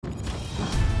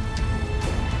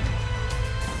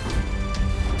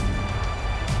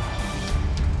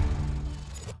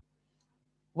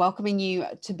welcoming you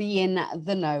to Be In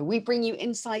the Know. We bring you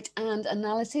insight and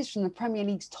analysis from the Premier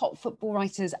League's top football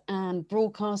writers and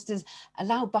broadcasters,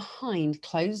 allowed behind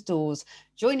closed doors.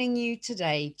 Joining you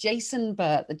today, Jason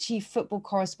Burt, the chief football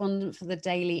correspondent for the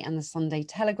Daily and the Sunday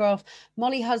Telegraph,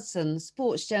 Molly Hudson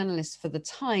Sports Journalist for the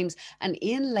Times, and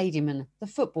Ian Ladyman, the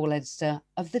football editor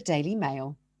of the Daily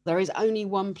Mail. There is only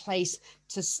one place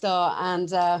to start,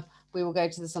 and we will go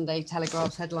to the Sunday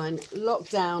Telegraph's headline,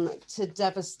 Lockdown to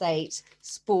Devastate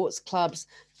Sports Clubs.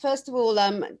 First of all,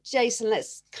 Jason,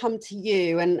 let's come to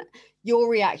you and your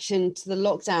reaction to the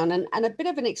lockdown and a bit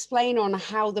of an explainer on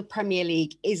how the Premier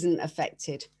League isn't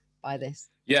affected by this.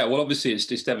 Yeah, well, obviously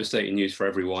it's devastating news for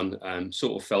everyone.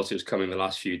 Sort of felt it was coming the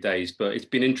last few days, but it's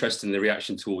been interesting, the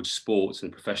reaction towards sports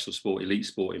and professional sport, elite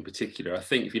sport in particular. I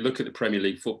think if you look at the Premier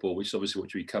League football, which is obviously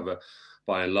what we cover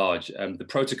by and large, the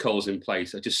protocols in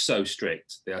place are just so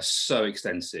strict. They are so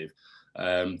extensive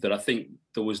that I think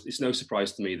it's no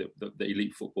surprise to me that the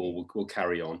elite football will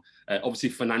carry on. Obviously,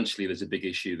 financially, there's a big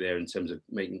issue there in terms of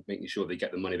making sure they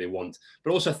get the money they want.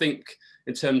 But also, I think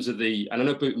in terms of and I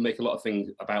know people make a lot of things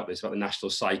about this, about the national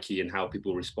psyche and how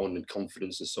people respond and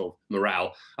confidence and sort of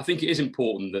morale. I think it is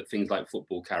important that things like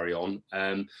football carry on.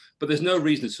 But there's no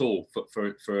reason at all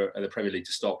for the Premier League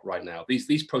to stop right now.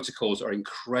 These protocols are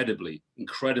incredibly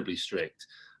strict.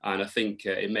 And I think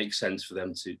it makes sense for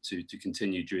them to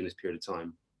continue during this period of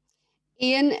time.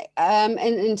 Ian,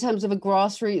 in terms of a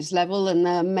grassroots level and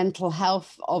the mental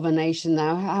health of a nation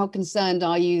now, how concerned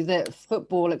are you that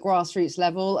football at grassroots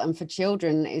level and for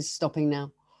children is stopping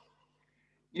now?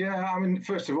 Yeah, I mean,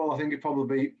 first of all, I think it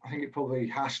probably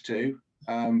has to,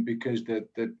 because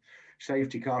the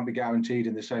safety can't be guaranteed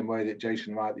in the same way that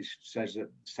Jason rightly says that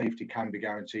safety can be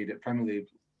guaranteed at Premier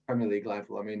League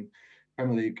level. I mean,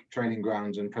 Premier League training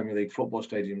grounds and Premier League football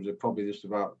stadiums are probably just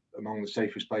about among the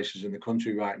safest places in the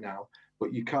country right now.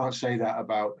 But you can't say that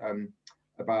about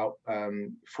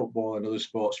football and other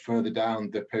sports further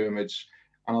down the pyramids.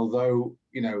 And although,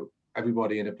 you know,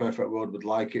 everybody in a perfect world would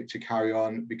like it to carry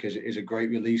on because it is a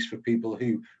great release for people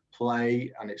who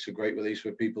play, and it's a great release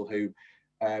for people who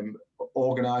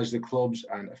organise the clubs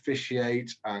and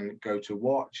officiate and go to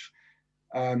watch.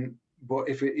 But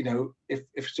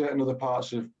if certain other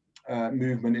parts of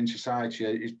movement in society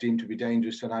is deemed to be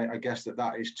dangerous, and I guess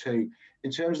that is too. In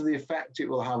terms of the effect it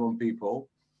will have on people,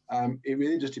 it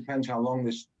really just depends how long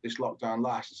this lockdown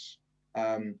lasts.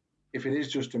 If it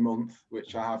is just a month,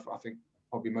 which I think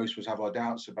probably most of us have our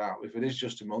doubts about, if it is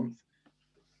just a month,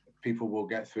 people will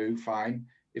get through fine.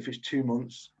 If it's 2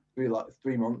 months,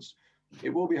 3 months,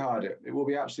 it will be harder. It will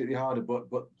be absolutely harder, but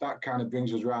that kind of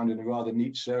brings us around in a rather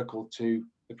neat circle to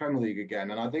the Premier League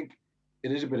again. And I think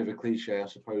it is a bit of a cliche, I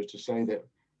suppose, to say that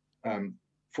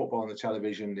football on the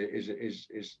television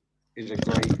is a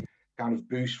great kind of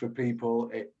boost for people.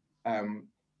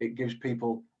 It gives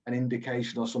people an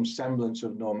indication or some semblance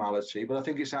of normality. But I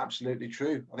think it's absolutely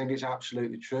true. I think it's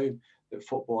absolutely true that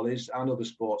football is, and other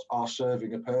sports are,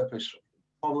 serving a purpose,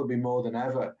 probably more than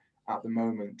ever at the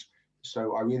moment.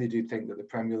 So I really do think that the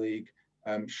Premier League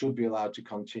should be allowed to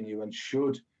continue, and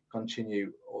should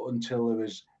continue until there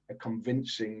is a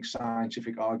convincing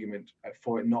scientific argument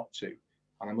for it not to.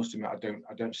 And I must admit,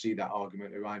 I don't see that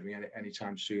argument arriving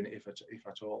anytime soon, if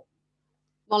at all.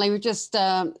 Molly, we've just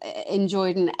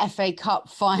enjoyed an FA Cup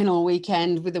final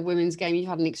weekend with the women's game. You've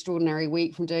had an extraordinary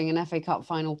week, from doing an FA Cup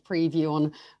final preview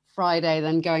on Friday,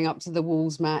 then going up to the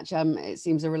Wolves match. It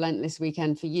seems a relentless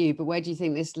weekend for you, but where do you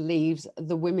think this leaves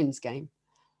the women's game?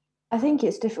 I think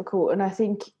it's difficult, and I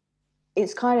think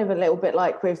it's kind of a little bit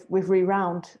like we've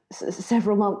rewound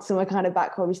several months and we're kind of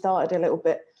back where we started a little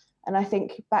bit. And I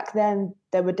think back then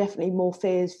there were definitely more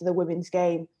fears for the women's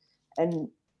game and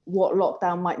what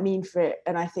lockdown might mean for it.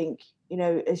 And I think, you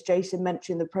know, as Jason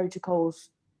mentioned, the protocols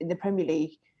in the Premier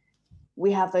League,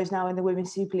 we have those now in the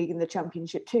Women's Super League and the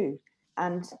Championship too.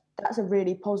 And that's a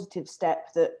really positive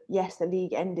step that, yes, the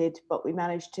league ended, but we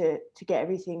managed to get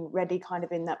everything ready kind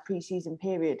of in that pre-season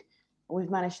period. And we've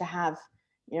managed to have,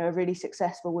 you know, a really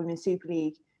successful Women's Super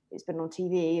League. It's been on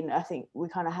TV, and I think we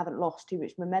kind of haven't lost too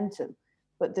much momentum.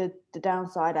 But the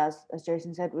downside, as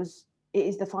Jason said, it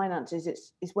is the finances.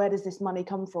 It's where does this money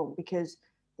come from? Because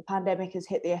the pandemic has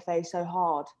hit the FA so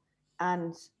hard,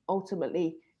 and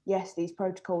ultimately, yes, these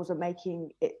protocols are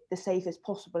making it the safest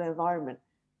possible environment,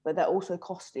 but they're also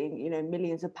costing, you know,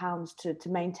 millions of pounds to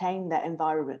maintain that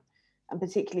environment. And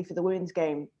particularly for the women's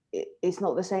game, it's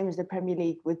not the same as the Premier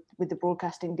League with the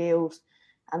broadcasting deals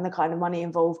and the kind of money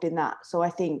involved in that. So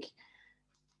I think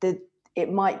that it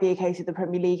might be a case of the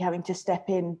Premier League having to step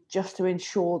in just to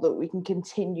ensure that we can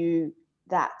continue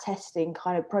that testing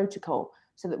kind of protocol.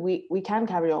 so that we can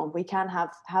carry on. We can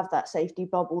have that safety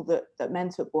bubble that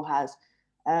men's football has.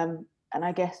 And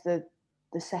I guess the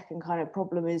second kind of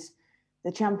problem is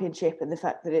the Championship and the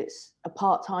fact that it's a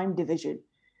part-time division.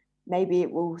 Maybe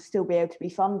it will still be able to be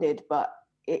funded, but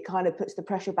it kind of puts the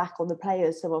pressure back on the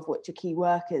players, some of which are key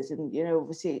workers. And, you know,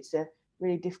 obviously it's a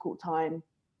really difficult time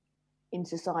in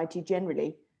society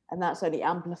generally. And that's only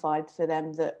amplified for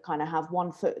them that kind of have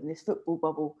one foot in this football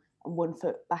bubble and one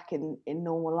foot back in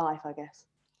normal life, I guess.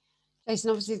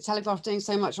 Jason, obviously the Telegraph doing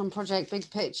so much on Project Big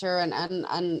Picture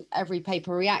and every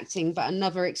paper reacting, but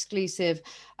another exclusive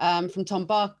from Tom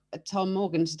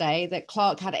Morgan today that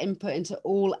Clark had input into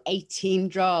all 18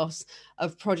 drafts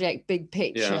of Project Big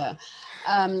Picture.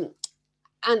 Yeah.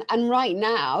 And right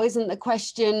now, isn't the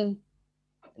question,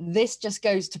 this just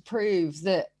goes to prove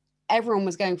that everyone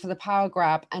was going for the power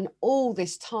grab, and all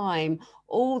this time,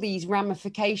 all these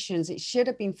ramifications, it should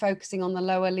have been focusing on the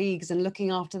lower leagues and looking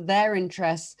after their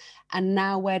interests. And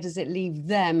now where does it leave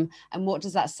them? And what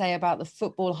does that say about the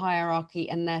football hierarchy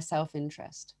and their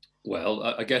self-interest? Well,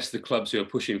 I guess the clubs who are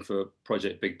pushing for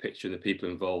Project Big Picture, the people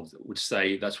involved, would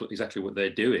say that's exactly what they're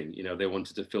doing. You know, they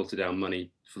wanted to filter down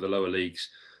money for the lower leagues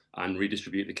and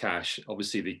redistribute the cash.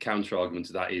 Obviously, the counter argument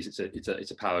to that is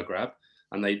it's a power grab.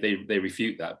 And they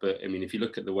refute that. But I mean, if you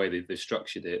look at the way they've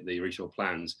structured it, the original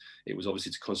plans, it was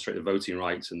obviously to concentrate the voting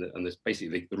rights and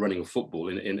basically the running of football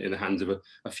in the hands of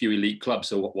a few elite clubs.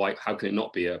 So how can it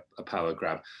not be a power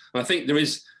grab? And I think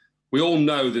we all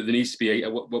know that there needs to be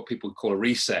what people call a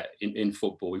reset in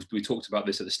football. We talked about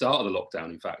this at the start of the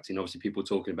lockdown, in fact, and obviously people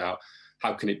talking about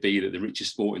how can it be that the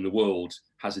richest sport in the world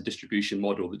has a distribution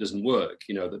model that doesn't work?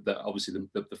 You know, that obviously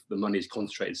the money is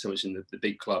concentrated so much in the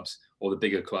big clubs or the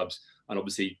bigger clubs, and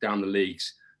obviously down the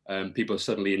leagues, people are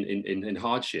suddenly in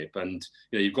hardship. And,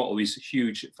 you know, you've got all these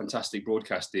huge, fantastic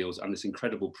broadcast deals and this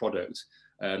incredible product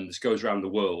that goes around the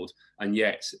world. And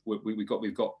yet we've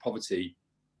got poverty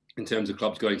in terms of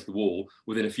clubs going to the wall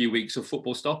within a few weeks of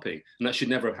football stopping. And that should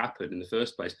never have happened in the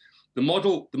first place. The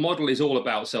model is all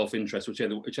about self-interest,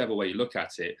 whichever way you look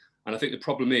at it. And I think the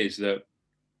problem is that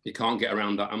you can't get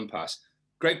around that impasse.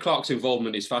 Greg Clark's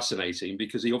involvement is fascinating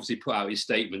because he obviously put out his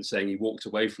statement saying he walked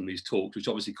away from these talks, which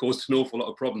obviously caused an awful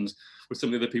lot of problems with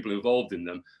some of the other people involved in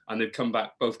them. And they've come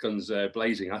back both guns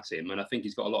blazing at him. And I think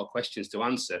he's got a lot of questions to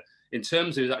answer in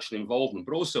terms of his actual involvement,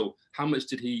 but also how much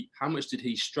did he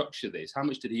structure this? How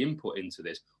much did he input into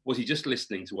this? Was he just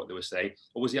listening to what they were saying,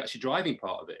 or was he actually driving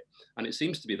part of it? And it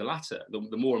seems to be the latter.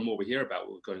 The more and more we hear about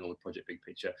what's going on with Project Big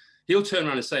Picture, he'll turn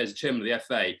around and say, as chairman of the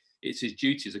FA, it's his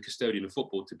duty as a custodian of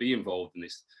football to be involved in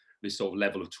this sort of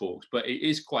level of talks. But it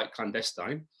is quite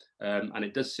clandestine, and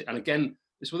it does. And again,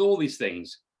 it's with all these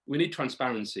things. We need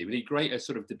transparency. We need greater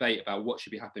sort of debate about what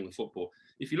should be happening with football.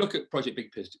 If you look at Project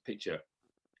Big Picture,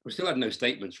 we still had no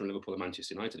statements from Liverpool and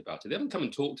Manchester United about it. They haven't come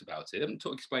and talked about it. They haven't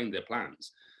explained their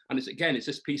plans. And it's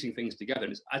just piecing things together.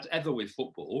 And it's, as ever with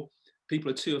football,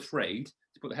 people are too afraid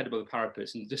to put their head above the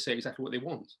parapet and just say exactly what they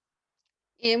want.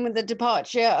 Ian, with the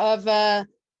departure of the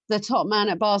top man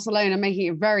at Barcelona, making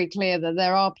it very clear that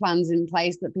there are plans in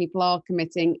place, that people are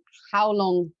committing, how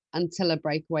long until a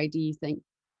breakaway do you think?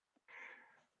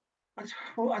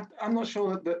 Well, I'm not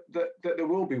sure that there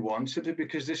will be one, simply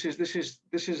because this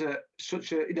is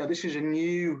a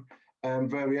new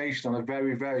variation on a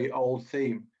very, very old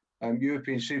theme.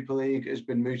 European Super League has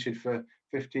been mooted for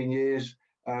 15 years.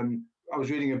 I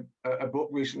was reading a book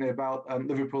recently about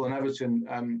Liverpool and Everton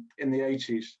in the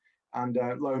 80s, and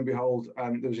lo and behold,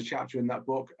 there was a chapter in that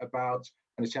book about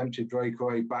an attempted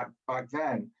breakaway back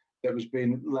then that was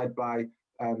being led by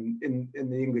in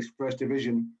the English First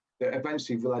Division, that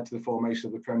eventually led to the formation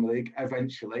of the Premier League,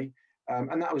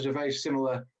 and that was a very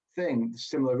similar thing,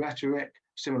 similar rhetoric,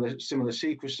 similar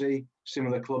secrecy,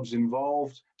 similar clubs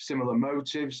involved, similar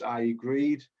motives, i.e.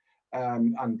 greed,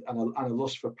 and a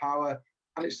lust for power.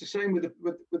 And it's the same with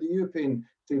the European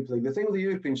Super League. The thing with the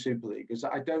European Super League is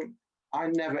that I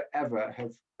never ever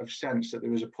have sensed that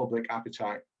there is a public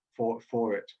appetite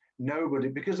for it. Nobody,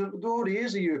 because there already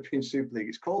is a European Super League.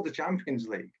 It's called the Champions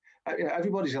League.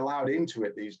 Everybody's allowed into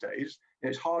it these days.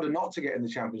 It's harder not to get in the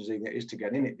Champions League than it is to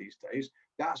get in it these days.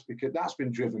 That's because that's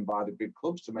been driven by the big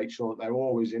clubs to make sure that they're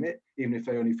always in it, even if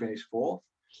they only finish fourth.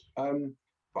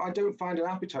 But I don't find an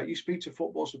appetite. You speak to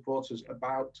football supporters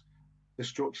about the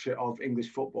structure of English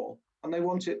football, and they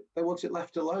want it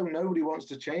left alone. Nobody wants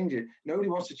to change it. Nobody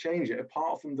wants to change it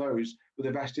apart from those with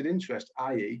a vested interest,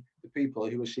 i.e. the people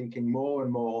who are seeking more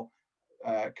and more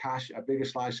cash, a bigger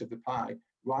slice of the pie,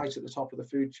 right at the top of the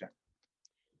food chain.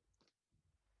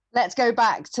 Let's go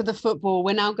back to the football.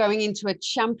 We're now going into a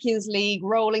Champions League,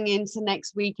 rolling into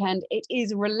next weekend. It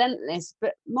is relentless.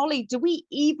 But Molly, do we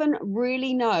even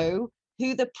really know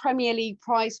who the Premier League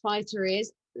prize fighter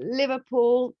is.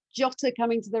 Liverpool, Jota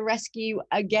coming to the rescue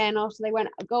again after they went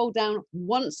a goal down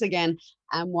once again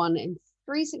and won in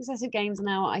 3 successive games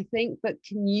now, I think. But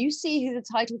can you see who the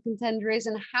title contender is,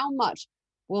 and how much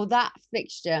will that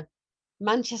fixture,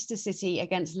 Manchester City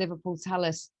against Liverpool, tell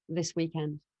us this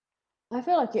weekend? I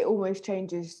feel like it almost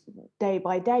changes day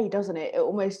by day, doesn't it?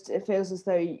 It feels as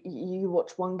though you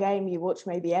watch one game, you watch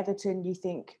maybe Everton, you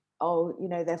think, oh, you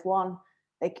know, they've won.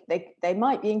 They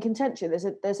might be in contention.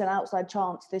 There's an outside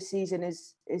chance this season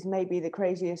is maybe the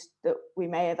craziest that we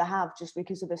may ever have, just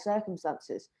because of the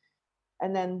circumstances.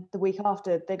 And then the week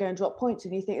after, they're going to drop points,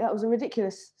 and you think that was a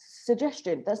ridiculous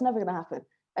suggestion. That's never going to happen.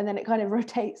 And then it kind of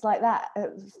rotates like that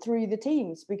through the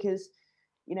teams, because,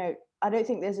 you know, I don't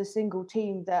think there's a single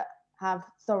team that have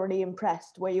thoroughly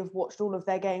impressed where you've watched all of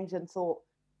their games and thought,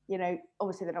 you know,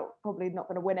 obviously they're probably not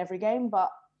going to win every game, but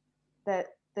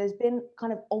there's been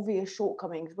kind of obvious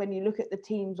shortcomings. When you look at the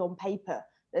teams on paper,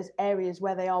 there's areas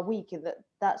where they are weak, and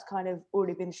that's kind of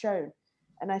already been shown.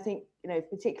 And I think, you know,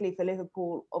 particularly for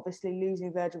Liverpool, obviously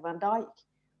losing Virgil van Dijk,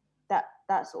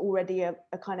 that's already a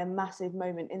kind of massive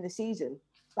moment in the season.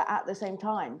 But at the same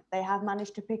time, they have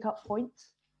managed to pick up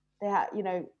points. They have, you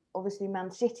know, obviously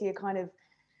Man City are kind of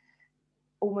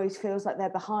almost feels like they're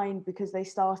behind because they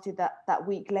started that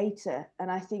week later.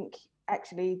 And I think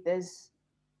actually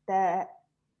that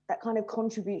kind of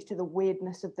contributes to the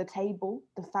weirdness of the table.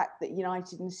 The fact that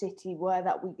United and City were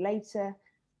that week later.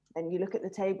 Then you look at the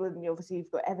table, and obviously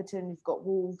you've got Everton, you've got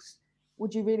Wolves.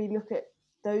 Would you really look at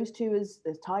those two as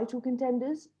title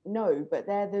contenders? No, but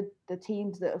they're the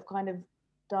teams that have kind of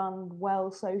done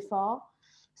well so far.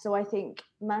 So I think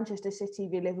Manchester City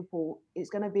v Liverpool is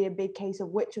going to be a big case of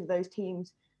which of those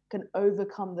teams can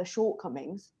overcome the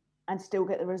shortcomings and still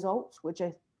get the results, which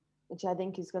I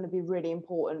think is going to be really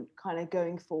important kind of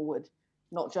going forward,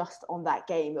 not just on that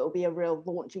game. It'll be a real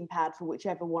launching pad for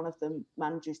whichever one of them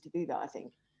manages to do that, I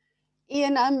think.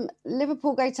 Ian,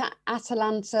 Liverpool go to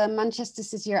Atalanta. Manchester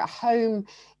City are at home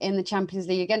in the Champions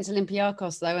League against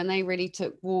Olympiacos, though, and they really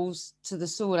took Wolves to the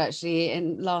sword, actually,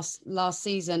 in last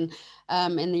season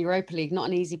in the Europa League. Not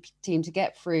an easy team to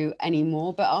get through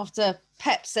anymore. But after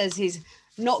Pep says he's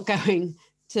not going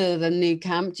to the new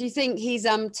camp, do you think he's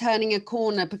turning a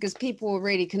corner? Because people were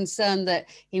really concerned that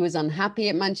he was unhappy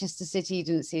at Manchester City. He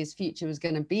didn't see his future was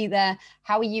going to be there.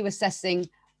 How are you assessing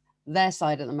their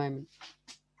side at the moment?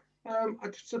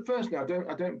 So firstly, I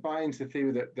don't buy into the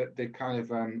theory that the kind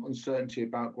of uncertainty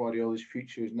about Guardiola's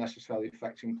future is necessarily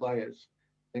affecting players.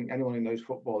 I think anyone who knows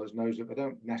footballers knows that they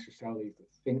don't necessarily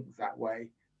think that way.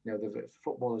 You know, the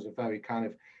footballers are very kind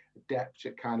of adept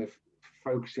at kind of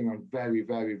focusing on very,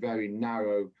 very, very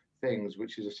narrow things,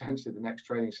 which is essentially the next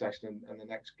training session and the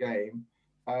next game.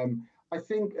 I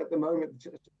think at the moment,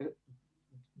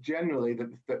 generally,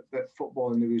 that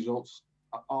football and the results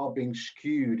are being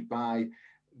skewed by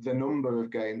the number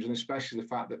of games, and especially the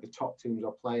fact that the top teams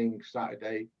are playing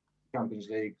Saturday Champions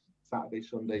League, Saturday,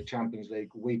 Sunday Champions League,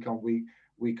 week on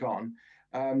week on.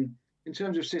 In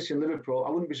terms of City and Liverpool, I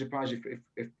wouldn't be surprised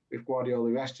if Guardiola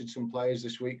rested some players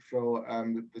this week for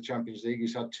the Champions League.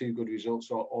 He's had 2 good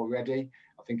results already.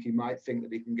 I think he might think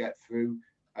that he can get through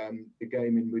the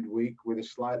game in midweek with a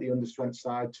slightly understrength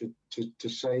side to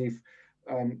save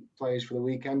players for the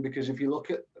weekend. Because if you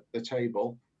look at the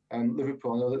table,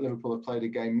 Liverpool, I know that Liverpool have played a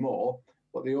game more,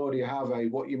 but they already have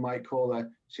what you might call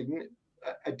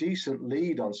a decent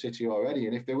lead on City already.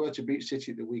 And if they were to beat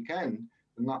City at the weekend,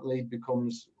 then that lead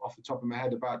becomes, off the top of my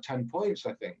head, about 10 points,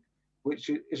 I think, which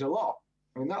is a lot.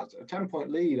 I mean, that's a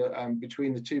 10-point lead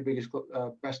between the 2 biggest,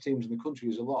 best teams in the country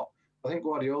is a lot. I think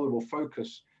Guardiola will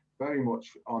focus very much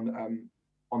on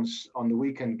the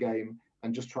weekend game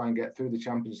and just try and get through the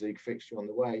Champions League fixture on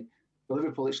the way. For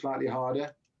Liverpool, it's slightly harder.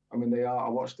 I mean, they are. I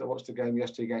watched the game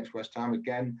yesterday against West Ham.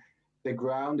 Again, they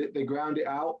ground it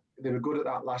out. They were good at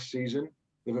that last season,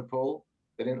 Liverpool.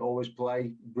 They didn't always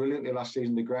play brilliantly last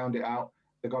season. They ground it out.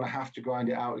 They're going to have to grind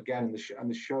it out again, and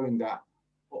they're showing that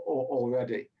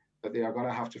already, that they are going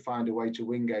to have to find a way to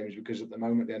win games, because at the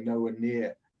moment they're nowhere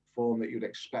near form that you'd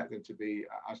expect them to be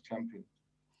as champions.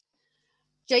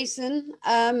 Jason,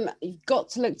 you've got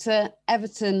to look to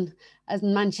Everton as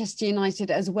Manchester United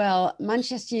as well.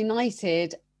 Manchester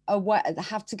United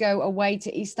have to go away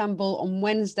to Istanbul on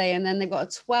Wednesday, and then they've got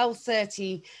a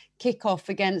 12:30 kickoff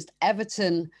against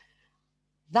Everton.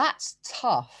 That's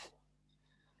tough.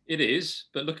 It is,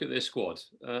 but look at their squad.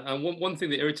 And one thing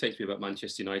that irritates me about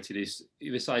Manchester United is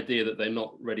this idea that they're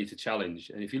not ready to challenge.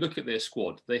 And if you look at their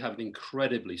squad, they have an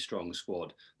incredibly strong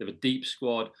squad. They have a deep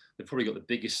squad. They've probably got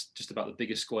just about the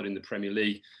biggest squad in the Premier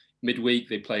League. Midweek,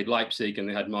 they played Leipzig and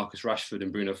they had Marcus Rashford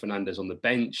and Bruno Fernandes on the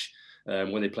bench.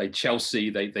 When they played Chelsea,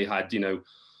 they had,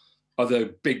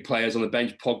 other big players on the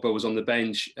bench. Pogba was on the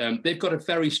bench. They've got a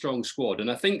very strong squad.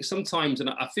 And I think sometimes, and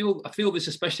I feel this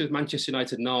especially with Manchester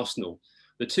United and Arsenal,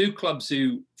 the two clubs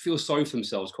who feel sorry for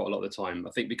themselves quite a lot of the time,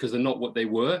 I think because they're not what they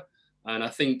were. And I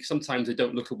think sometimes they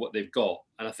don't look at what they've got.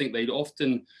 And I think they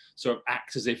often sort of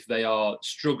act as if they are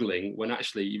struggling when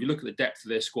actually, if you look at the depth of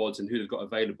their squads and who they've got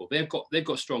available, they've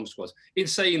got strong squads. In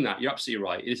saying that, you're absolutely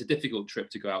right. It is a difficult trip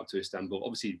to go out to Istanbul.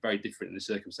 Obviously, very different in the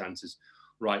circumstances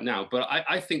right now. But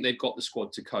I think they've got the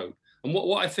squad to cope. And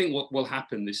what I think what will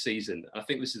happen this season, I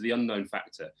think this is the unknown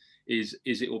factor, is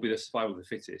it will be the survival of the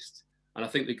fittest. And I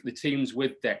think the teams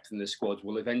with depth in the squads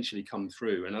will eventually come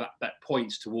through. And that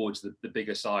points towards the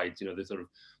bigger sides, the sort of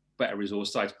better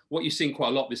resource sides. What you've seen quite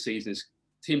a lot this season is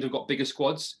teams have got bigger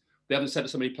squads. They haven't sent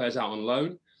so many players out on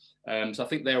loan. So I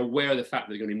think they're aware of the fact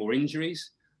that there are going to be more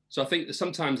injuries. So I think that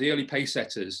sometimes the early pace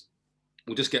setters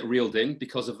will just get reeled in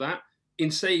because of that. In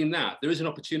saying that, there is an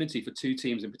opportunity for two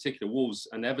teams in particular, Wolves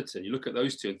and Everton. You look at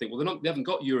those two and think, well, they haven't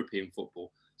got European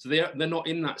football. So they're not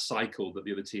in that cycle that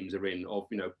the other teams are in of,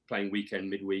 playing weekend,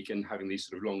 midweek and having these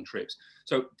sort of long trips.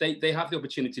 So they have the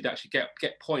opportunity to actually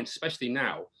get points, especially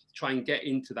now, to try and get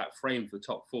into that frame for the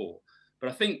top four. But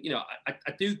I think,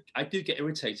 I do get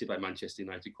irritated by Manchester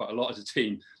United quite a lot as a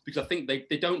team, because I think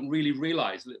they don't really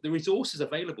realise that the resources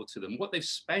available to them, what they've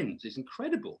spent is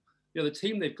incredible. The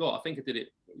team they've got, I think we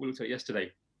looked at it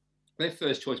yesterday, their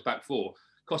first choice back four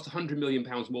cost £100 million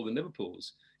more than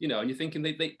Liverpool's, and you're thinking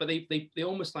they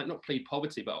almost like not plead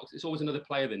poverty, but it's always another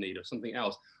player they need or something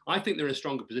else. I think they're in a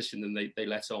stronger position than they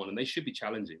let on, and they should be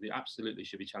challenging. They absolutely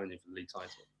should be challenging for the league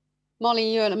title.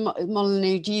 Molly, you and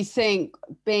Molyneux, do you think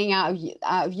being out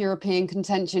of European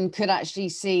contention could actually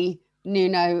see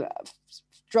Nuno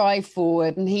drive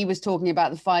forward? And he was talking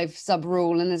about the 5 sub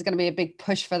rule, and there's going to be a big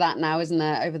push for that now, isn't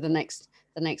there, over the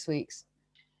next weeks?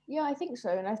 Yeah, I think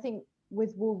so. And I think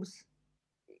with Wolves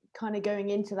kind of going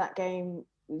into that game,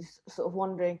 sort of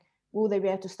wondering, will they be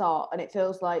able to start? And it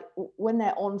feels like when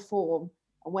they're on form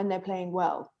and when they're playing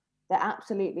well, they're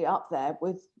absolutely up there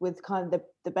with kind of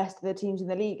the best of the teams in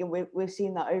the league. And we've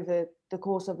seen that over the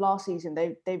course of last season.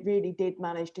 They really did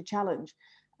manage to challenge.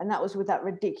 And that was with that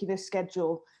ridiculous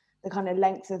schedule. The kind of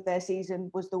length of their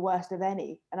season was the worst of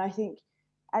any. And I think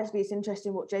actually it's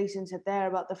interesting what Jason said there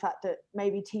about the fact that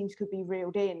maybe teams could be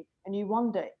reeled in. And you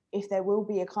wonder if there will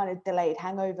be a kind of delayed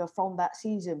hangover from that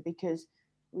season, because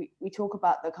we talk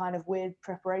about the kind of weird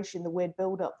preparation, the weird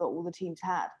build-up that all the teams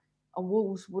had. And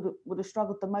Wolves would have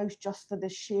struggled the most just for the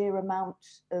sheer amount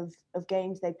of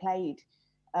games they played.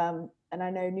 And I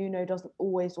know Nuno doesn't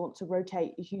always want to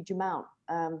rotate a huge amount.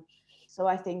 So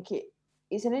I think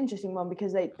it's an interesting one,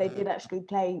 because they did actually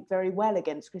play very well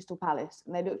against Crystal Palace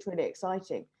and they looked really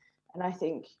exciting. And I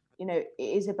think, it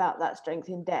is about that strength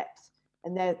in depth.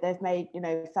 And they've made,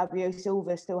 Fabio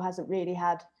Silva still hasn't really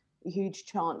had a huge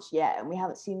chance yet. And we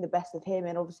haven't seen the best of him.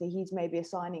 And obviously he's maybe a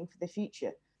signing for the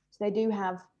future. So they do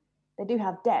have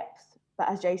depth, but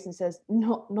as Jason says,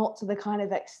 not to the kind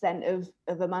of extent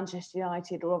of a Manchester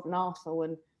United or of an Arsenal.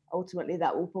 And ultimately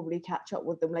that will probably catch up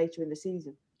with them later in the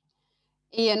season.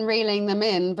 Ian, reeling them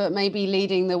in, but maybe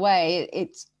leading the way.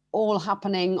 It's all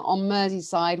happening on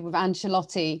Merseyside with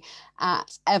Ancelotti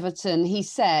at Everton. He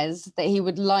says that he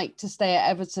would like to stay at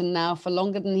Everton now for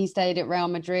longer than he stayed at Real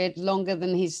Madrid, longer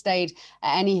than he's stayed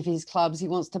at any of his clubs. He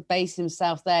wants to base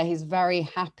himself there. He's very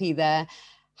happy there.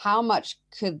 How much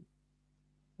could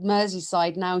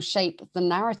Merseyside now shape the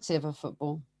narrative of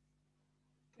football?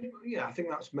 Yeah, I think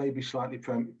that's maybe slightly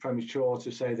premature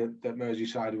to say that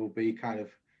Merseyside will be kind of,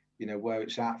 where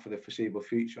it's at for the foreseeable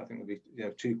future. I think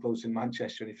there'll be, 2 clubs in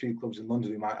Manchester and a few clubs in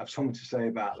London who might have something to say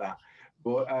about that.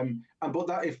 But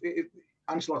that if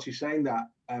Ancelotti's saying that,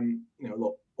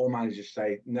 look, all managers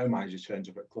say, no manager turns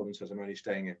up at a club and says, I'm only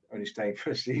staying for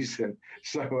a season.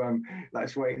 So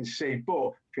let's wait and see. But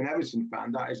if you're an Everton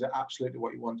fan, that is absolutely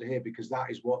what you want to hear, because that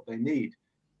is what they need.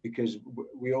 Because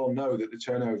we all know that the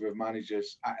turnover of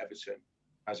managers at Everton,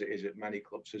 as it is at many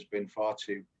clubs, has been far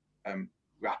too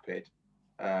rapid.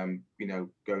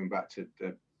 Going back to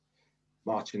the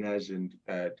Martinez and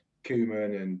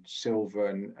Koeman and Silva,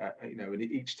 and and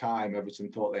each time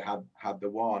Everton thought they had the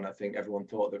one. I think everyone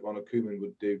thought that Ronald Koeman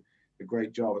would do a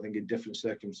great job. I think in different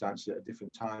circumstances at a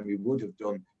different time he would have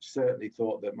done. Certainly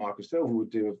thought that Marco Silva would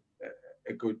do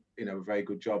a good, a very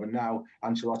good job. And now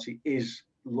Ancelotti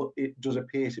it does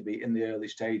appear to be in the early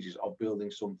stages of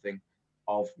building something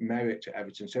of merit to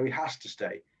Everton. So he has to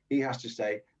stay. He has to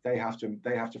stay. They have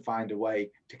to find a way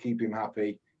to keep him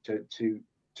happy, to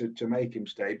make him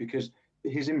stay, because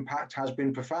his impact has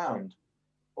been profound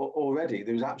already.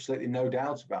 There's absolutely no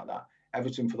doubt about that.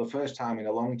 Everton, for the first time in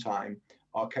a long time,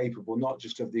 are capable not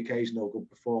just of the occasional good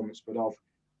performance, but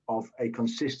of a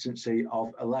consistency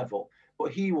of a level.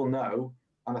 But he will know,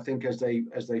 and I think as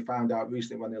they found out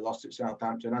recently when they lost at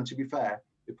Southampton, and to be fair,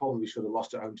 they probably should have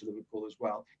lost at home to Liverpool as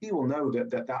well. He will know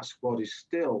that squad is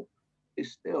still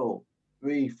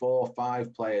 3, 4,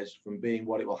 5 players from being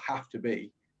what it will have to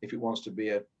be if it wants to be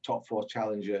a top 4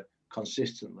 challenger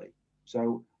consistently.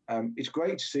 So it's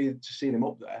great to see them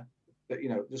up there. But, you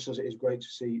know, just as it is great to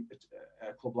see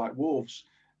a club like Wolves,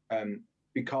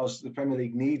 because the Premier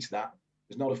League needs that.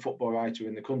 There's not a football writer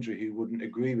in the country who wouldn't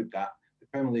agree with that. The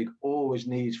Premier League always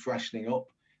needs freshening up.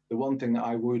 The one thing that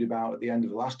I worried about at the end of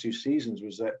the last 2 seasons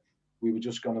was that we were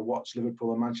just going to watch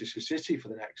Liverpool and Manchester City for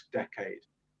the next decade.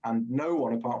 And no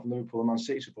one apart from Liverpool and Man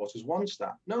City supporters wants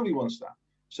that. Nobody wants that.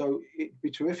 So it'd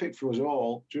be terrific for us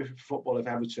all, terrific for football if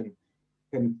Everton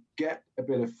can get a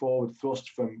bit of forward thrust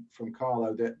from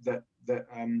Carlo that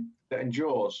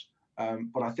endures.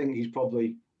 But I think he's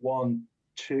probably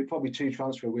probably two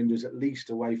transfer windows at least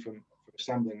away from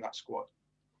assembling that squad.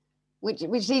 Which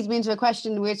leads me into a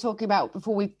question we were talking about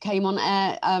before we came on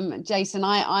air, Jason.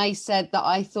 I said that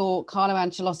I thought Carlo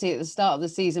Ancelotti at the start of the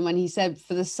season, when he said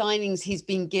for the signings he's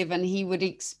been given, he would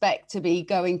expect to be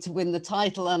going to win the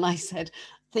title. And I said,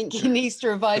 I think he needs to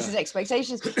revise his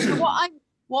expectations. So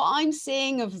what I'm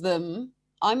seeing of them,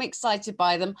 I'm excited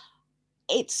by them.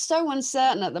 It's so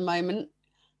uncertain at the moment.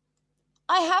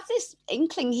 I have this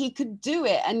inkling he could do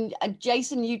it. And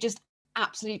Jason, you just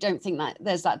absolutely don't think that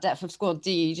there's that depth of squad,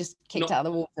 do you? You just kicked out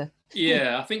of the water.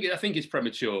 Yeah, I think it's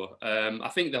premature. I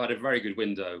think they had a very good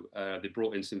window. They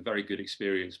brought in some very good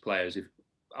experienced players who've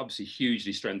obviously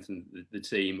hugely strengthened the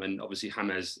team, and obviously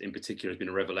James in particular has been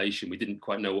a revelation. We didn't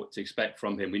quite know what to expect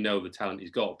from him. We know the talent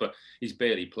he's got, but he's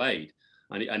barely played,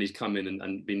 and he's come in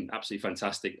and been absolutely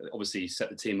fantastic. Obviously, he set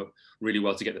the team up really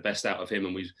well to get the best out of him,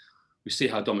 and we see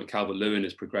how Dominic Calvert-Lewin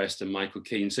has progressed and Michael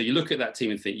Keane. So you look at that team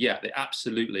and think, yeah, they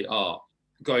absolutely are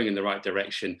going in the right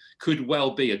direction. Could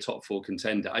well be a top 4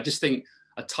 contender. I just think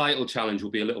a title challenge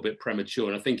will be a little bit premature.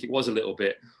 And I think it was a little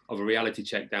bit of a reality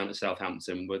check down at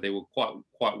Southampton where they were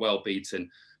quite well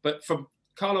beaten. But from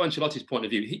Carlo Ancelotti's point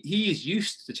of view, he is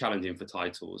used to challenging for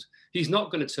titles. He's not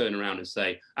going to turn around and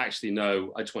say, actually,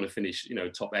 no, I just want to finish,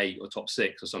 top 8 or top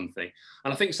 6 or something.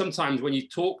 And I think sometimes when you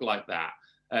talk like that,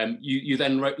 you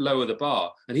then lower the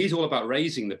bar, and he's all about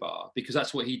raising the bar because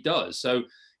that's what he does. So,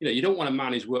 you don't want a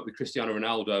man who's worked with Cristiano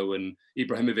Ronaldo and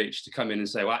Ibrahimovic to come in and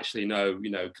say, well, actually, no,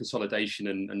 consolidation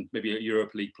and maybe a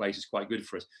Europa League place is quite good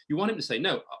for us. You want him to say,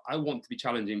 no, I want to be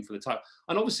challenging for the title.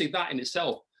 And obviously that in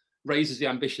itself raises the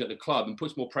ambition at the club and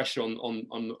puts more pressure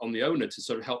on the owner to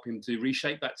sort of help him to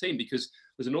reshape that team, because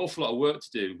there's an awful lot of work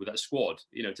to do with that squad.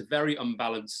 It's a very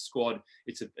unbalanced squad.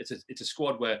 It's a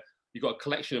squad where you've got a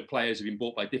collection of players who've been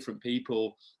bought by different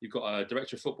people. You've got a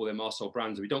director of football there, Marcel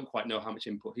Brands. We don't quite know how much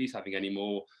input he's having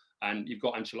anymore. And you've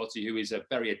got Ancelotti, who is a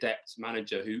very adept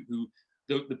manager, who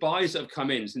the buys that have come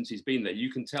in since he's been there,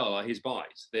 you can tell are his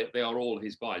buys. They are all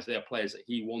his buys. They are players that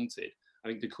he wanted. I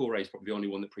think Doucouré is probably the only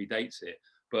one that predates it.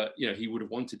 But, he would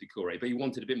have wanted Doucouré, but he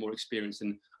wanted a bit more experience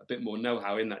and a bit more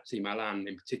know-how in that team. Alain,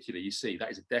 in particular, you see, that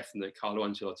is a definite Carlo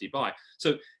Ancelotti buy.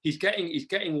 So he's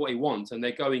getting what he wants, and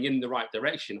they're going in the right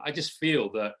direction. I just feel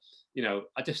that,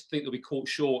 I just think they'll be caught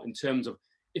short in terms of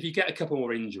if you get a couple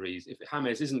more injuries, if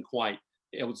James isn't quite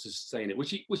able to sustain it,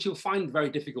 which he'll find very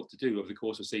difficult to do over the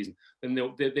course of the season, then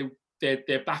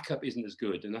their backup isn't as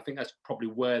good. And I think that's probably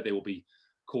where they will be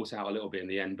caught out a little bit in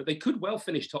the end, but they could well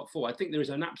finish top 4. I think there is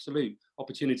an absolute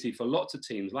opportunity for lots of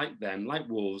teams like them, like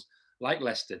Wolves, like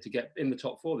Leicester, to get in the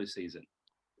top 4 this season.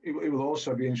 It will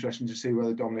also be interesting to see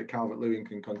whether Dominic Calvert-Lewin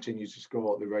can continue to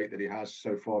score at the rate that he has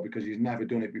so far, because he's never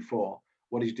done it before.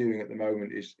 What he's doing at the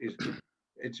moment is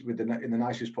it's in the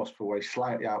nicest possible way,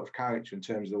 slightly out of character in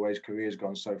terms of the way his career's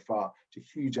gone so far. It's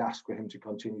a huge ask for him to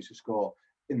continue to score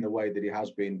in the way that he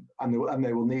has been, and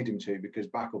they will need him to, because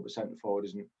backup at centre forward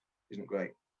isn't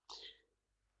great.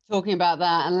 Talking about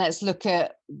that, and let's look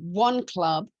at one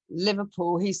club,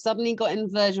 Liverpool, who suddenly got in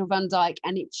Virgil van Dijk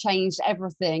and it changed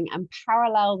everything, and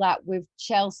parallel that with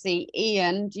Chelsea.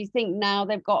 Ian, do you think now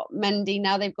they've got Mendy,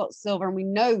 now they've got Silva, and we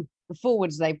know the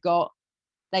forwards they've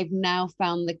now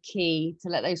found the key to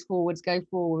let those forwards go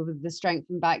forward with the strength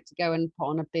and back to go and put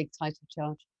on a big title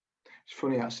charge? It's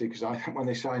funny actually, because I think when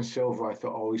they signed Silva, I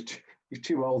thought, oh, he's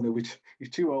too old. He's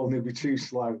too old. He'll be too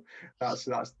slow. That's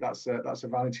a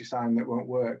vanity sign that won't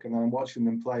work. And then I'm watching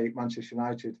them play Manchester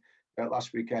United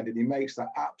last weekend, and he makes that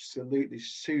absolutely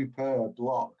superb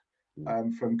block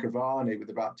from Cavani with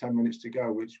about 10 minutes to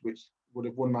go, which would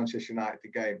have won Manchester United the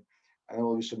game. And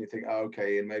all of a sudden you think, oh,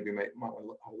 okay, and maybe might want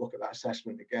to have a look at that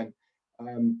assessment again.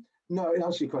 No, in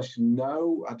answer to your question,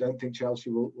 no. I don't think Chelsea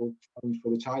will challenge for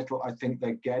the title. I think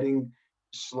they're getting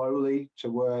slowly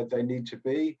to where they need to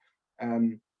be.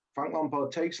 Frank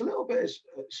Lampard takes a little bit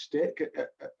of stick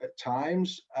at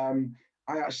times.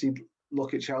 I actually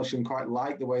look at Chelsea and quite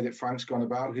like the way that Frank's gone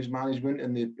about his management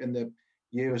in the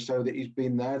year or so that he's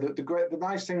been there. The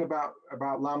nice thing about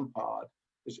Lampard,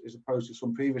 as opposed to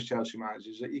some previous Chelsea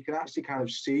managers, is that you can actually kind of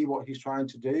see what he's trying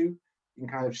to do. You can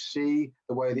kind of see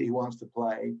the way that he wants to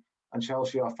play. And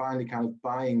Chelsea are finally kind of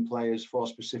buying players for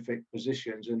specific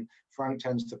positions. And Frank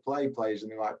tends to play players in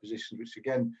the right positions, which,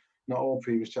 again, not all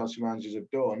previous Chelsea managers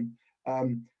have done.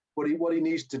 But what he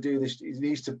needs to do, he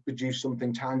needs to produce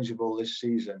something tangible this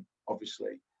season,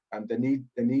 obviously. And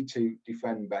they need to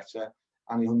defend better,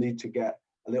 and he'll need to get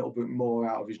a little bit more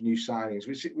out of his new signings,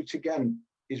 which again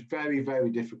is very, very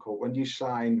difficult. When you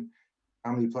sign,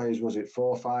 how many players was it?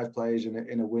 4 or 5 players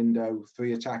in a window,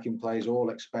 3 attacking players, all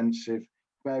expensive.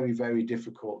 Very, very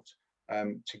difficult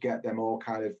to get them all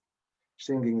kind of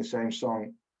singing the same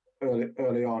song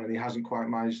early on, and he hasn't quite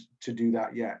managed to do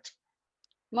that yet.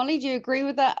 Molly, do you agree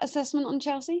with that assessment on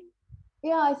Chelsea?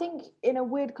 Yeah, I think in a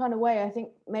weird kind of way, I think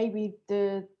maybe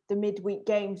the midweek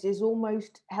games is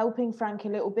almost helping Frank a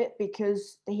little bit,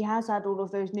 because he has had all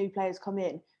of those new players come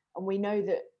in, and we know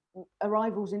that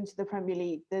arrivals into the Premier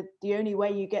League, the only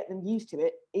way you get them used to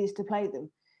it is to play them.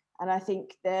 And I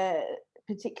think they're,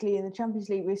 particularly in the Champions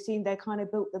League, we've seen they kind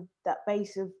of built that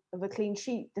base of a clean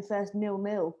sheet, the first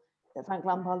 0-0 that Frank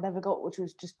Lampard never got, which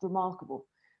was just remarkable.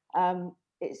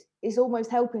 It's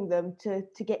almost helping them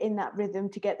to get in that rhythm,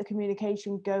 to get the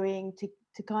communication going,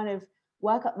 to kind of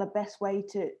work out the best way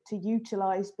to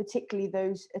utilise particularly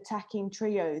those attacking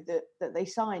trio that they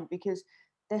signed, because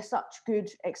they're such good,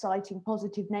 exciting,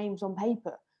 positive names on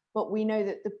paper. But we know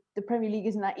that the Premier League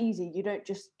isn't that easy. You don't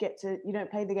just you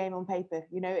don't play the game on paper.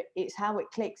 You know, it's how it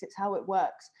clicks, it's how it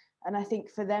works. And I think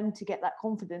for them to get that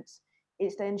confidence,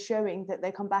 it's then showing that they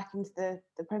come back into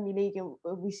the Premier League, and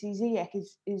we see Ziyech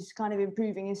is kind of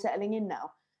improving and settling in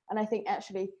now. And I think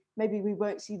actually maybe we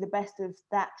won't see the best of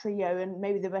that trio and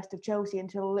maybe the best of Chelsea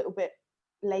until a little bit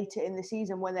later in the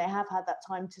season, when they have had that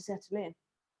time to settle in.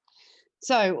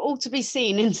 So, all to be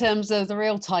seen in terms of the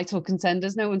real title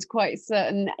contenders. No one's quite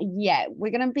certain yet.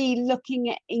 We're going to be looking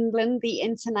at England, the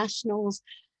internationals,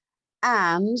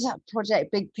 and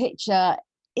Project Big Picture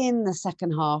in the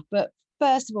second half. But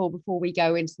first of all, before we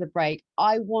go into the break,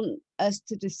 I want us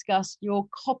to discuss your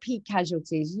copy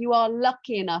casualties. You are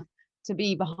lucky enough to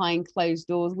be behind closed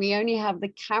doors. We only have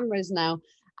the cameras now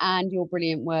and your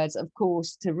brilliant words, of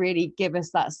course, to really give us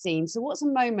that scene. So what's a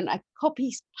moment, a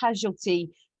copy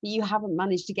casualty that you haven't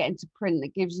managed to get into print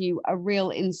that gives you a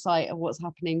real insight of what's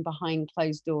happening behind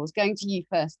closed doors? Going to you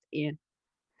first, Ian.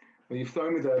 Well, you've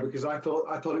thrown me there, because I thought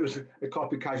it was a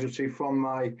copy casualty from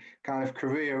my kind of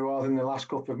career rather than the last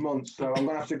couple of months. So I'm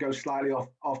going to have to go slightly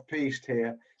off piste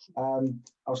here. I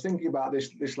was thinking about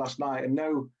this last night, and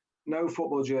no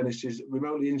football journalist is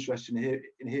remotely interested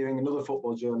in hearing another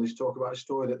football journalist talk about a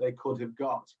story that they could have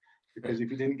got, because if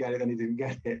he didn't get it, then he didn't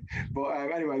get it. But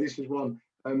anyway, this was one.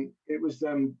 It was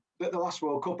the last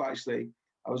World Cup, actually.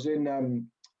 I was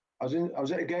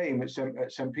at a game at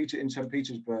St.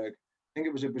 Petersburg. I think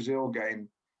it was a Brazil game,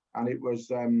 and it was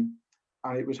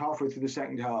halfway through the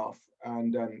second half.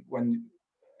 And when,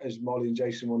 as Molly and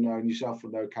Jason will know, and yourself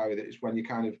will know, Carrie, that it's when you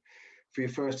kind of, for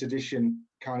your first edition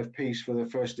kind of piece, for the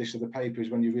first edition of the paper, is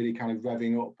when you're really kind of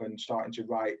revving up and starting to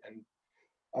write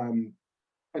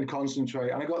and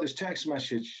concentrate. And I got this text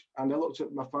message, and I looked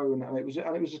at my phone, and it was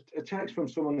a text from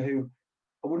someone who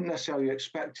I wouldn't necessarily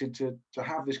expected to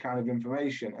have this kind of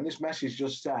information. And this message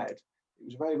just said, it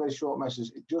was a very, very short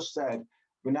message. It just said,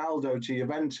 Ronaldo to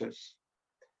Juventus.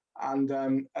 And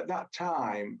at that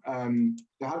time,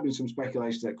 there had been some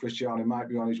speculation that Cristiano might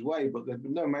be on his way, but there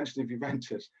was no mention of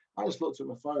Juventus. I just looked at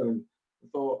my phone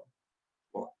and thought,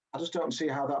 well, I just don't see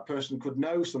how that person could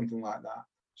know something like that.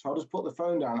 So I just put the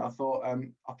phone down. I thought,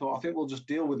 I think we'll just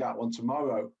deal with that one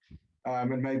tomorrow,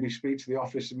 and maybe speak to the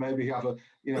office and maybe have a,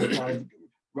 kind of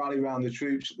rally around the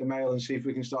troops at the Mail and see if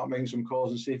we can start making some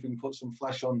calls and see if we can put some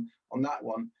flesh on that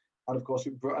one. And of course,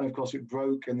 it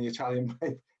broke in the Italian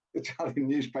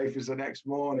newspapers the next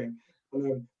morning.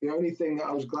 And the only thing that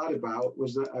I was glad about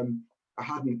was that I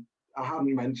hadn't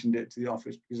mentioned it to the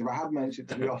office, because if I had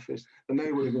mentioned it to the office, then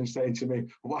they would have been saying to me,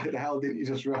 "Why the hell didn't you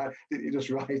just write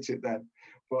it then?"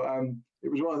 But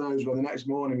it was one of those where the next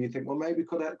morning you think, well, maybe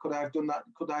could I have done that?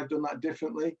 Could I have done that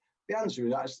differently? The answer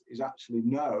is actually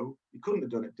no. You couldn't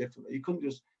have done it differently. You couldn't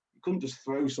just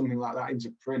throw something like that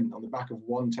into print on the back of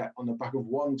one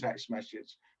text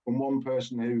message from one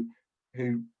person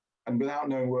who and without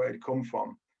knowing where it had come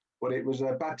from. But it was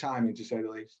bad timing, to say the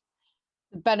least.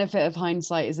 The benefit of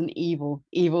hindsight is an evil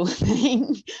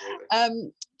thing.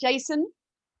 Jason?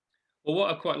 Well,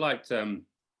 what I quite liked, one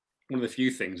of the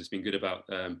few things that's been good about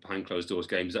behind closed doors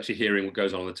games is actually hearing what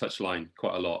goes on the touchline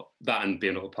quite a lot. That and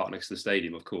being a little part next to the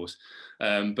stadium, of course.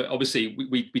 But obviously,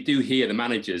 we do hear the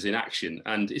managers in action,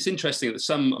 and it's interesting that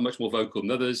some are much more vocal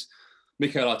than others.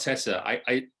 Mikel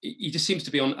Arteta, he just seems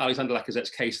to be on Alexander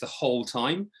Lacazette's case the whole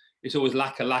time. It's always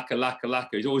Laka.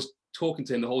 He's always talking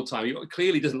to him the whole time. He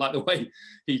clearly doesn't like the way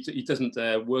he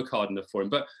doesn't work hard enough for him.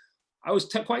 But I was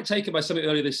quite taken by something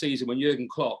earlier this season when Jurgen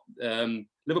Klopp,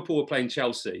 Liverpool were playing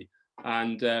Chelsea,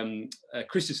 and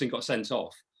Christensen got sent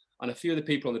off, and a few of the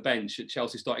people on the bench at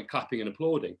Chelsea started clapping and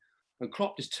applauding. And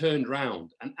Klopp just turned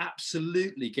round and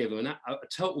absolutely gave them a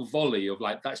total volley of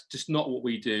like, that's just not what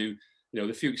we do. You know,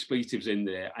 the few expletives in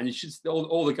there, and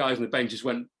all the guys on the bench just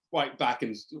went right back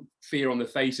and fear on their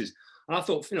faces. And I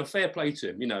thought, fair play to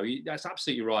him. That's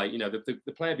absolutely right.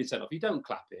 The player being sent off, you don't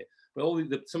clap it.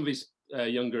 But some of his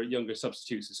younger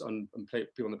substitutes and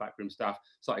people on the backroom staff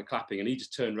started clapping, and he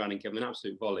just turned around and gave them an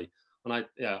absolute volley. And I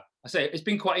say it's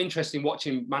been quite interesting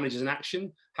watching managers in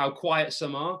action. How quiet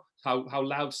some are, how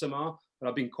loud some are. But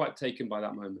I've been quite taken by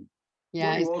that moment.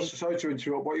 Yeah. Sorry to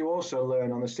interrupt. What you also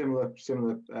learn on a similar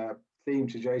theme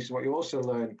to Jason, what you also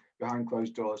learn behind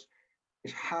closed doors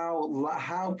is how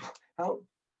loud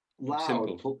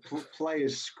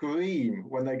players scream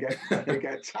when they get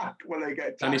tackled.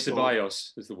 Dani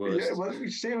Ceballos is the worst. Yeah, well,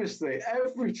 seriously,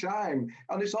 every time,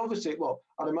 and it's obviously, well,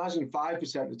 I'd imagine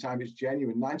 5% of the time it's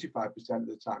genuine, 95% of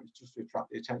the time it's just to attract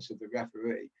the attention of the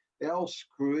referee. They all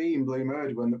scream blue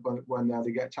murder when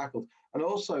they get tackled, and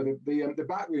also the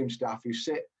backroom staff who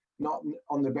sit not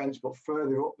on the bench but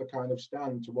further up the kind of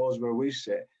stand towards where we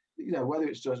sit. Whether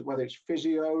it's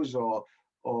physios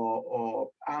or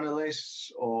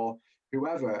analysts or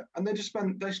whoever, and they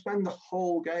spend the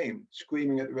whole game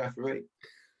screaming at the referee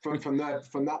from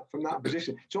that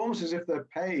position. It's almost as if they're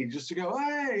paid just to go,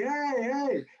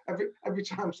 hey, every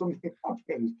time something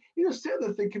happens. You just sit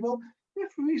there thinking, well, the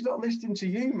referee's not listening to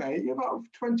you, mate. You're about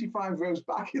 25 rows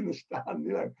back in the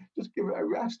stand. Just give it a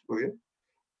rest, will you?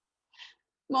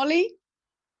 Molly?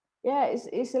 Yeah,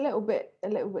 it's a little bit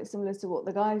similar to what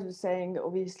the guys were saying.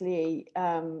 Obviously,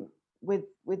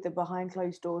 with the behind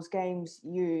closed doors games,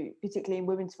 you particularly in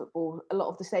women's football, a lot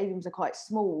of the stadiums are quite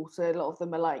small, so a lot of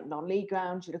them are like non-league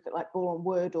grounds. You look at like Boreham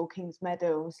Wood or Kings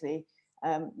Meadow, obviously,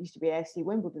 used to be AFC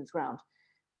Wimbledon's ground,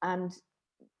 and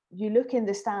you look in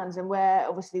the stands, and where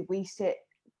obviously we sit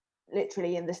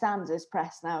literally in the stands as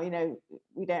press now. We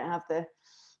don't have the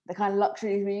kind of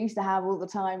luxuries we used to have all the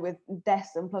time with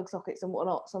desks and plug sockets and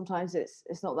whatnot. Sometimes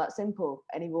it's not that simple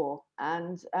anymore,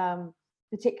 and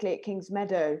particularly at Kings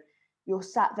Meadow, you're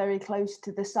sat very close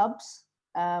to the subs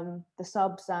and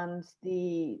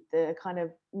the kind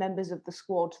of members of the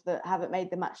squad that haven't made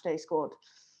the matchday squad.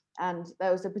 And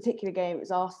there was a particular game, it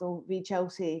was Arsenal v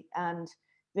Chelsea, and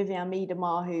Viviane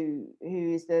Miedema, who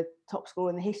is the top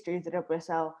scorer in the history of the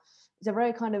WSL, is a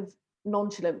very kind of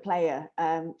nonchalant player.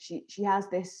 She has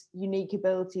this unique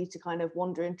ability to kind of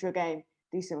wander into a game,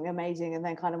 do something amazing, and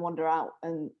then kind of wander out,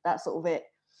 and that's sort of it.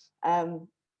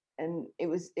 And it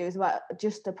was about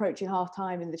just approaching half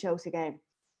time in the Chelsea game,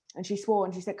 and she swore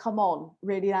and she said, "Come on,"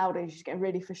 really loud, and she's getting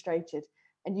really frustrated.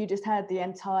 And you just heard the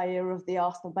entire of the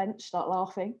Arsenal bench start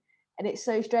laughing. And it's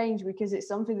so strange because it's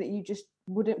something that you just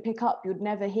wouldn't pick up. You'd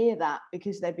never hear that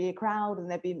because there'd be a crowd and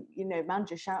there'd be,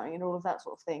 managers shouting and all of that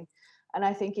sort of thing. And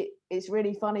I think it's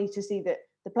really funny to see that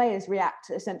the players react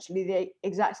essentially the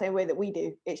exact same way that we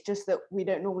do. It's just that we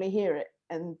don't normally hear it.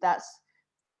 And that's,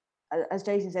 as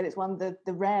Jason said, it's one of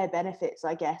the rare benefits,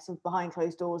 I guess, of behind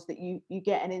closed doors, that you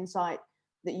get an insight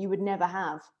that you would never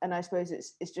have. And I suppose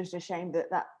it's just a shame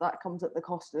that comes at the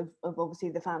cost of obviously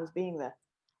the fans being there.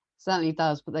 Certainly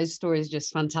does, but those stories are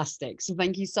just fantastic. So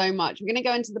thank you so much. We're going to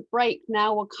go into the break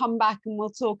now. We'll come back and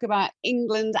we'll talk about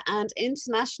England and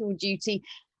international duty,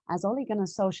 as Ole Gunnar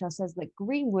Solskjaer says that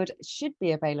Greenwood should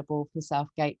be available for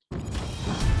Southgate.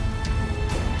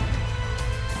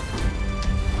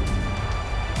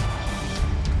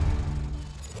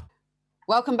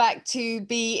 Welcome back to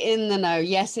Be in the Know.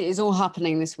 Yes, it is all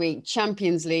happening this week.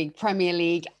 Champions League, Premier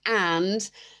League, and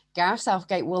Gareth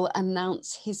Southgate will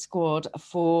announce his squad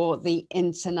for the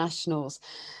internationals.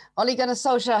 Ole Gunnar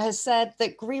Solskjaer has said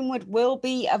that Greenwood will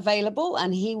be available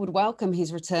and he would welcome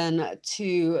his return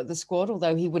to the squad,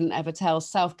 although he wouldn't ever tell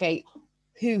Southgate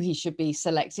who he should be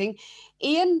selecting.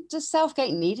 Ian, does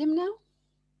Southgate need him now?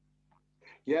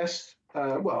 Yes.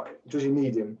 Well, does he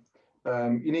need him?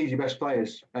 You need your best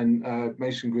players, and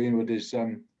Mason Greenwood is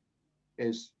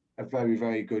a very,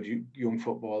 very good young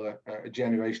footballer, a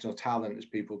generational talent, as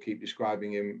people keep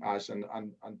describing him as.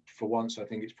 And for once, I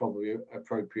think it's probably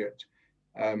appropriate.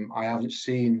 I haven't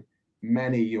seen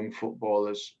many young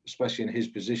footballers, especially in his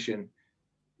position,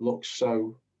 look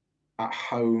so at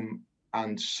home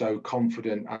and so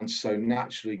confident and so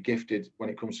naturally gifted when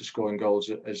it comes to scoring goals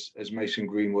as Mason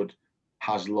Greenwood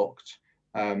has looked.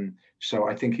 So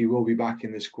I think he will be back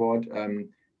in the squad.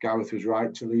 Gareth was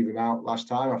right to leave him out last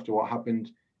time after what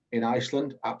happened in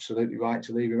Iceland. Absolutely right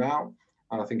to leave him out.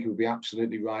 And I think he would be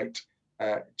absolutely right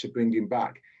to bring him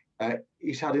back.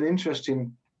 He's had an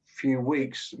interesting few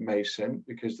weeks, Mason,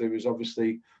 because there was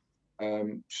obviously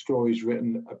stories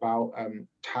written about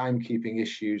timekeeping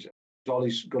issues.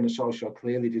 Ole Gunnar Solskjaer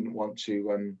clearly didn't want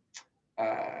to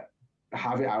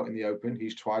have it out in the open.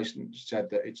 He's twice said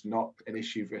that it's not an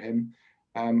issue for him.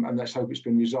 And let's hope it's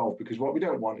been resolved, because what we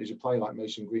don't want is a player like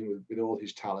Mason Greenwood, with all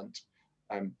his talent,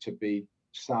 to be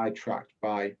sidetracked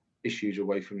by issues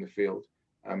away from the field.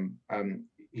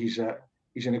 He's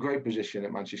in a great position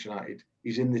at Manchester United.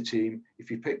 He's in the team.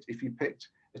 If you picked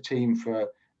a team for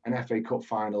an FA Cup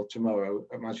final tomorrow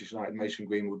at Manchester United, Mason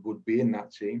Greenwood would be in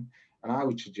that team. And I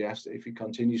would suggest that if he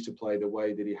continues to play the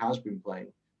way that he has been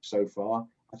playing so far,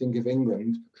 I think if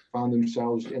England found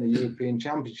themselves in a European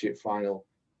Championship final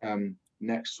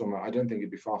next summer, I don't think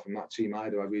he'd be far from that team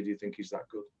either. I really do think he's that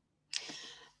good.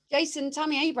 Jason,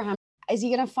 Tammy Abraham, is he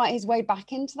going to fight his way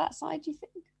back into that side, do you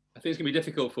think? I think it's going to be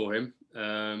difficult for him.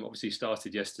 Obviously, he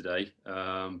started yesterday,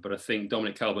 but I think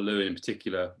Dominic Calvert-Lewin in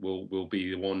particular will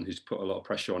be the one who's put a lot of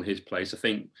pressure on his place. I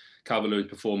think Calvert-Lewin's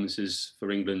performances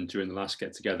for England during the last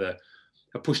get-together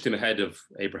have pushed him ahead of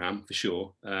Abraham, for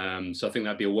sure. So I think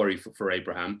that'd be a worry for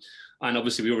Abraham. And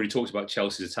obviously, we already talked about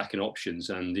Chelsea's attacking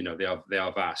options, and they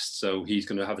are vast. So he's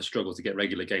going to have a struggle to get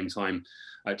regular game time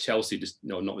at Chelsea, just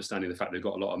notwithstanding the fact they've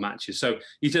got a lot of matches. So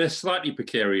he's in a slightly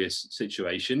precarious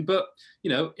situation, but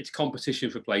it's competition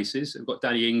for places. We've got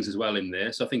Danny Ings as well in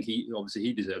there, so I think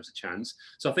he deserves a chance.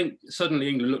 So I think suddenly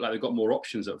England look like they've got more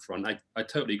options up front. I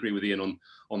totally agree with Ian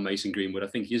on Mason Greenwood. I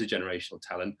think he is a generational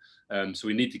talent, so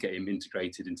we need to get him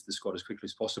integrated into the squad as quickly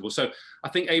as possible. So I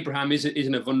think Abraham is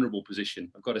in a vulnerable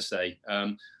position, I've got to say.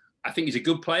 I think he's a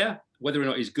good player. Whether or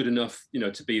not he's good enough,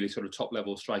 to be the sort of top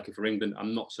level striker for England,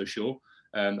 I'm not so sure.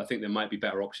 I think there might be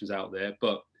better options out there,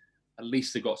 but at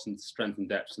least they've got some strength and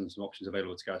depth and some options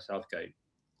available to Gareth Southgate.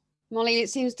 Molly, it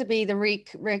seems to be the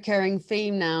recurring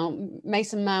theme now,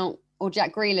 Mason Mount or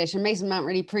Jack Grealish, and Mason Mount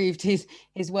really proved his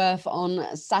worth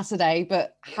on Saturday,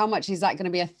 but how much is that going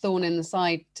to be a thorn in the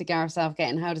side to Gareth Southgate,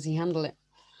 and how does he handle it?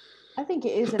 I think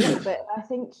it is a little bit. I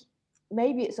think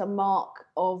maybe it's a mark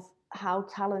of how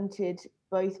talented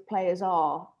both players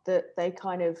are that they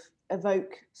kind of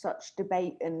evoke such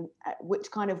debate and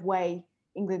which kind of way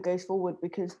England goes forward,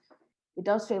 because it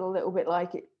does feel a little bit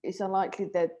like it's unlikely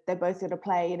that they're both going to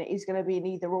play, and it is going to be an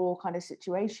either or kind of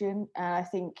situation. And I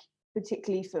think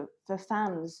particularly for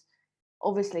fans,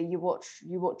 obviously you watch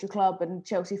your club, and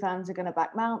Chelsea fans are going to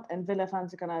back Mount and Villa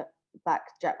fans are going to back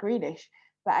Jack Grealish.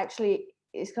 But actually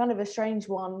it's kind of a strange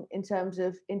one in terms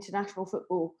of international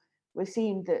football. We've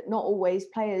seen that not always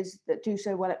players that do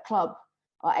so well at club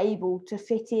are able to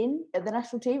fit in at the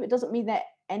national team. It doesn't mean they're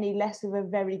any less of a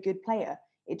very good player.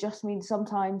 It just means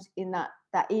sometimes in that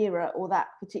era or that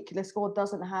particular squad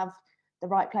doesn't have the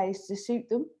right players to suit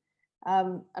them.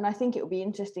 And I think it will be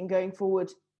interesting going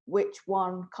forward which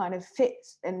one kind of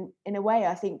fits. And in a way,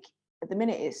 I think at the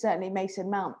minute it's certainly Mason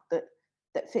Mount that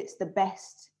fits the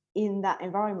best in that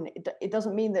environment. It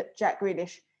doesn't mean that Jack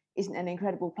Grealish isn't an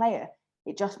incredible player.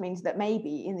 It just means that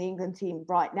maybe in the England team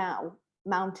right now,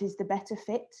 Mount is the better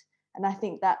fit. And I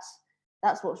think that's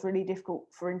what's really difficult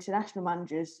for international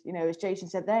managers. As Jason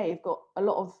said there, you've got a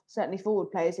lot of certainly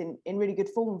forward players in really good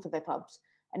form for their clubs.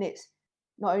 And it's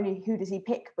not only who does he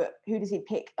pick, but who does he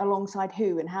pick alongside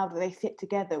who, and how do they fit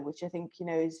together, which I think,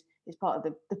 is part of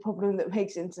the problem that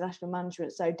makes international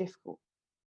management so difficult.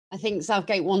 I think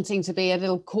Southgate wanting to be a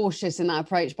little cautious in that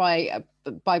approach by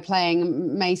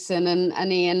playing Mason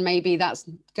and Ian, maybe that's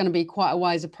going to be quite a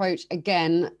wise approach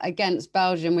again against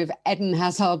Belgium with Eden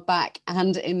Hazard back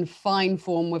and in fine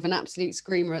form with an absolute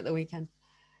screamer at the weekend.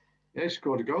 Yeah, he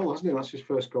scored a goal, hasn't he? That's his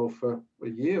first goal for a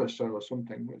year or so or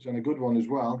something, and a good one as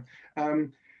well. I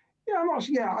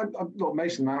thought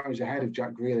Mason Mount is ahead of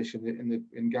Jack Grealish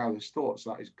in Gareth's thoughts.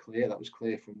 That is clear. That was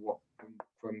clear from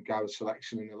Gareth's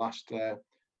selection in the last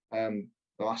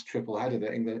triple header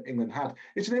that England had.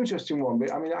 It's an interesting one,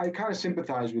 but I mean, I kind of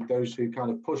sympathise with those who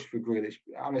kind of push for Grealish,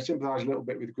 and I sympathise a little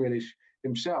bit with Grealish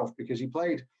himself, because he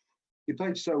played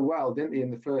so well, didn't he,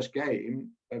 in the first game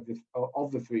of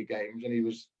the 3 games, and he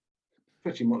was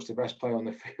pretty much the best player on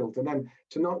the field. And then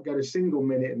to not get a single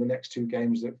minute in the next 2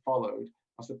 games that followed,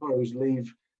 I suppose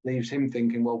leaves him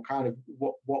thinking, well, kind of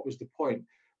what was the point?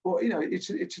 But, you know, it's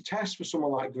a test for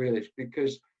someone like Grealish,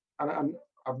 because, and I'm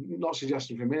not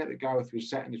suggesting for a minute that Gareth was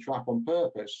setting the trap on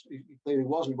purpose. He clearly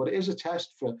wasn't, but it is a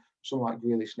test for someone like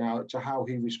Grealish now to how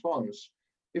he responds.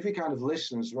 If he kind of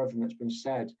listens to everything that's been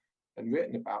said and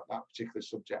written about that particular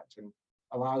subject and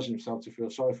allows himself to feel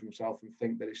sorry for himself and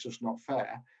think that it's just not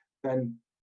fair, then,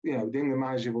 you know, the England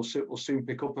manager will soon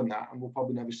pick up on that, and we'll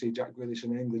probably never see Jack Grealish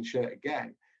in an England shirt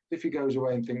again. If he goes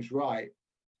away and thinks, right,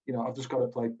 you know, I've just got to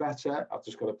play better, I've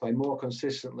just got to play more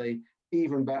consistently,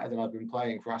 even better than I've been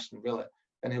playing for Aston Villa,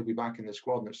 then he'll be back in the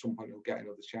squad, and at some point he'll get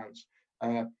another chance.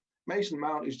 Mason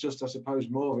Mount is just, I suppose,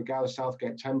 more of a Gareth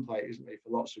Southgate template, isn't he, for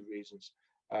lots of reasons.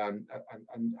 And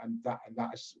that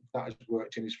has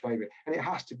worked in his favour. And it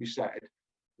has to be said,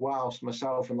 whilst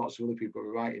myself and lots of other people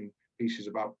were writing pieces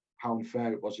about how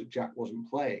unfair it was that Jack wasn't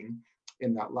playing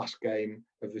in that last game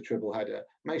of the triple header,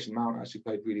 Mason Mount actually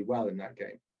played really well in that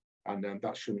game, and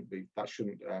that shouldn't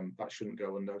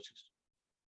go unnoticed.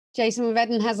 Jason, with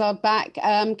Eden Hazard back,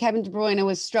 Kevin De Bruyne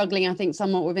was struggling, I think,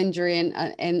 somewhat with injury in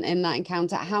that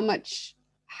encounter.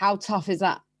 How tough is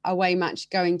that away match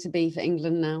going to be for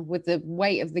England now, with the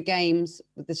weight of the games,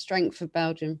 with the strength of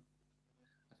Belgium?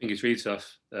 I think it's really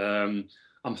tough.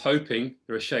 I'm hoping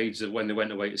there are shades of when they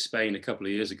went away to Spain a couple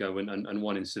of years ago and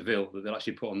won in Seville, that they'll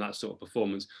actually put on that sort of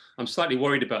performance. I'm slightly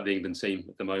worried about the England team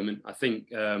at the moment. I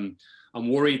think I'm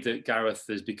worried that Gareth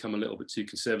has become a little bit too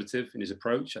conservative in his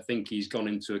approach. I think he's gone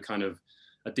into a kind of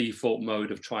a default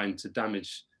mode of trying to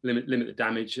limit the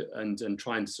damage and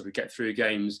trying to sort of get through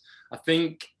games. I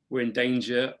think we're in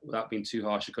danger, without being too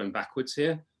harsh, of going backwards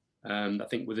here. I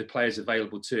think with the players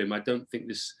available to him, I don't think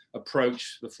this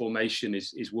approach, the formation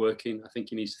is working. I think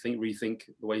he needs to rethink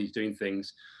the way he's doing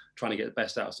things, trying to get the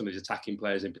best out of some of his attacking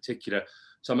players in particular.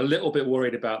 So I'm a little bit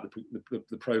worried about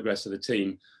the progress of the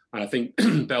team. And I think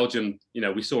Belgium, you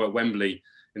know, we saw at Wembley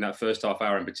in that first half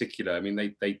hour in particular, I mean,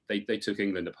 they took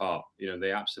England apart. You know,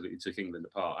 they absolutely took England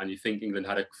apart. And you think England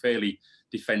had a fairly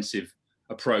defensive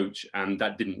approach, and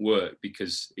that didn't work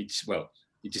because it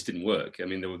just didn't work. I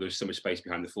mean, there was so much space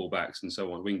behind the full-backs and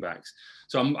so on, wing-backs.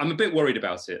 So I'm a bit worried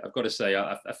about it, I've got to say.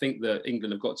 I think that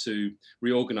England have got to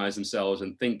reorganise themselves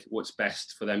and think what's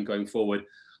best for them going forward.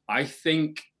 I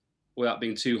think, without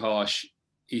being too harsh,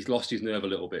 he's lost his nerve a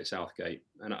little bit, Southgate.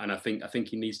 And I think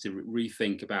he needs to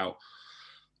rethink about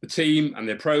the team and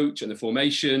the approach and the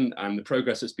formation and the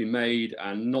progress that's been made,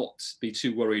 and not be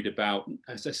too worried about,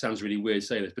 it sounds really weird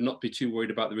saying this, but not be too worried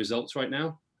about the results right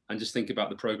now, and just think about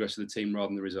the progress of the team rather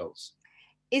than the results.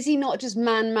 Is he not just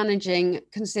managing,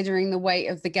 considering the weight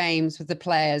of the games with the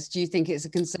players? Do you think it's a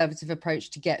conservative approach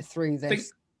to get through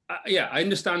this? I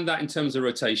understand that in terms of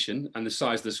rotation and the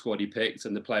size of the squad he picked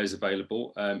and the players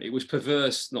available. It was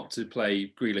perverse not to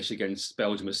play Grealish against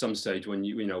Belgium at some stage when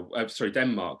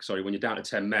Denmark, when you're down to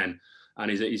 10 men,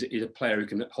 and he's a player who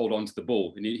can hold on to the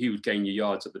ball, and he would gain you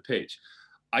yards at the pitch.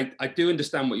 I do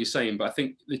understand what you're saying, but I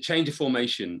think the change of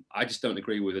formation, I just don't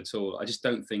agree with at all. I just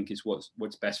don't think it's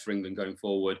what's best for England going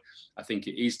forward. I think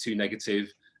it is too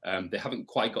negative. They haven't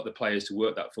quite got the players to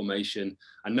work that formation.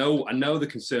 I know the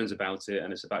concerns about it,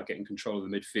 and it's about getting control of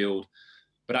the midfield.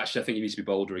 But actually, I think he needs to be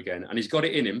bolder again. And he's got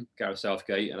it in him, Gareth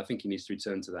Southgate, and I think he needs to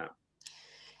return to that.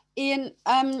 Ian,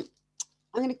 I'm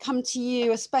going to come to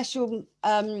you. A special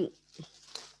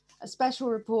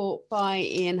report by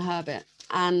Ian Herbert,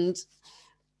 and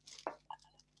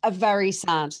a very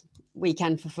sad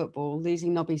weekend for football,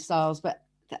 losing Nobby Stiles, but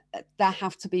there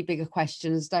have to be bigger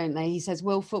questions, don't they? He says,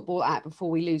 will football act before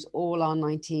we lose all our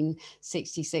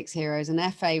 1966 heroes?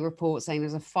 An FA report saying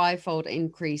there's a 5-fold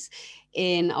increase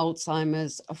in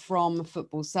Alzheimer's from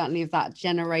football, certainly of that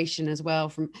generation as well,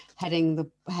 from heading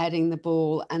the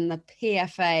ball. And the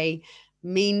PFA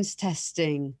means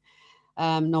testing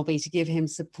Nobby to give him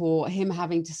support, him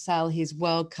having to sell his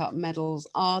World Cup medals.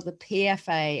 Are the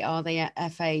PFA, are the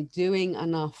FA doing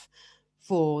enough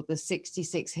for the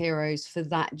 66 heroes, for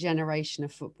that generation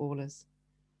of footballers?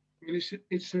 I mean,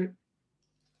 it's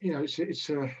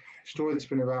a story that's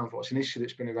been around. It's an issue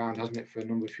that's been around, hasn't it, for a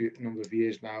number of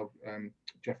years now.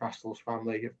 Jeff Astl's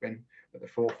family have been at the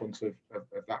forefront of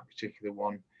that particular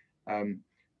one. When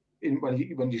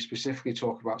you specifically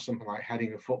talk about something like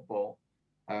heading a football,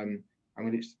 I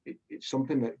mean, it's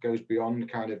something that goes beyond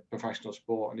kind of professional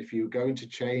sport. And if you're going to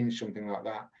change something like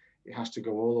that, it has to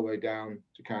go all the way down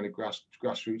to kind of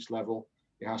grassroots level.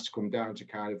 It has to come down to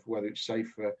kind of whether it's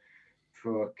safe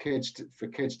for kids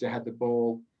to head the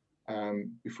ball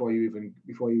before you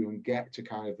even get to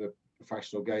kind of the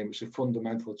professional game. It's a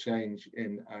fundamental change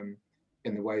in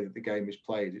in the way that the game is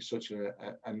played. It's such an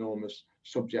enormous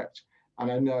subject.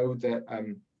 And I know that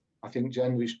I think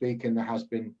generally speaking, there has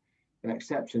been an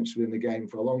acceptance within the game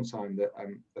for a long time that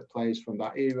that players from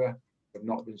that era have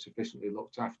not been sufficiently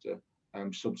looked after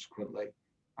subsequently.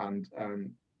 And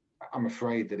I'm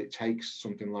afraid that it takes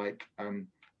something like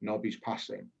Nobby's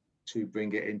passing to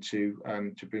bring it into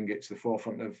to the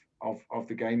forefront of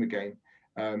the game again.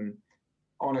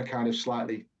 On a kind of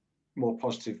slightly more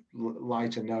positive,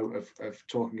 lighter note of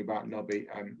talking about Nobby,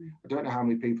 I don't know how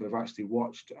many people have actually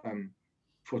watched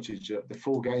footage of the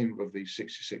full game of the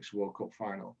 '66 World Cup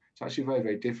final. It's actually very,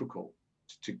 very difficult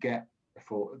to get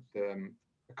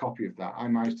a copy of that. I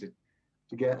managed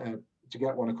to get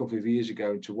one a couple of years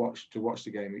ago and to watch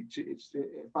the game. It's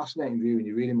a fascinating view, and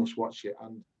you really must watch it.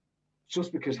 And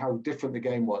just because how different the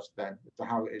game was then to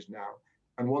how it is now.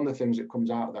 And one of the things that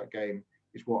comes out of that game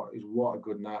is what a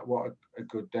good night, what a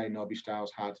good day Nobby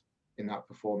Stiles had in that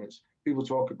performance. People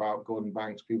talk about Gordon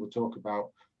Banks, people talk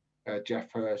about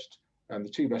Jeff Hurst, and the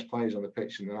two best players on the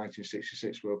pitch in the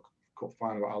 1966 World Cup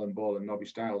final, Alan Ball and Nobby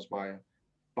Stiles, by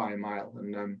a mile.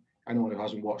 And anyone who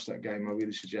hasn't watched that game, I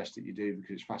really suggest that you do,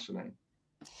 because it's fascinating.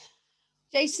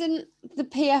 Jason, the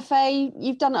PFA,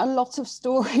 you've done a lot of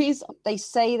stories. They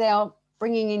say they are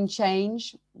bringing in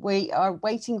change. We are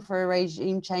waiting for a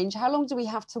regime change. How long do we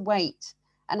have to wait?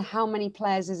 And how many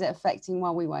players is it affecting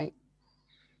while we wait?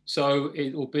 So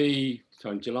it will be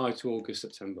July to August,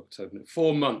 September, October,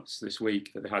 4 months this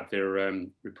week that they had their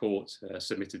report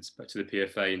submitted to the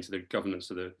PFA and to the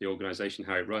governance of the organisation,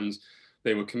 how it runs.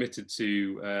 They were committed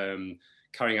to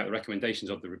carrying out the recommendations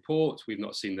of the report. We've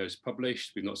not seen those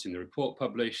published. We've not seen the report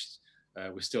published.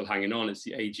 We're still hanging on. It's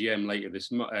the AGM later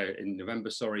in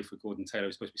November, for Gordon Taylor,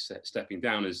 who's supposed to be stepping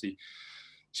down as the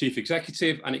chief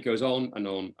executive, and it goes on and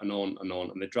on and on and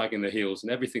on, and they're dragging their heels,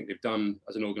 and everything they've done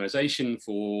as an organisation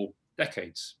for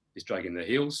decades is dragging their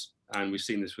heels. And we've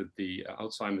seen this with the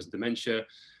Alzheimer's and dementia.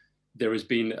 There has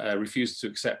been a refusal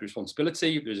to accept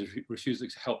responsibility. There's a refusal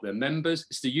to help their members.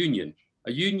 It's the union.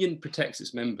 A union protects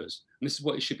its members, and this is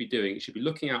what it should be doing. It should be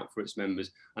looking out for its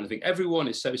members. And I think everyone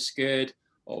is so scared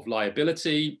of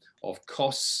liability, of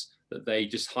costs, that they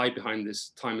just hide behind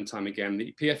this time and time again.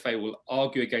 The PFA will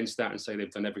argue against that and say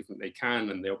they've done everything they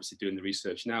can, and they're obviously doing the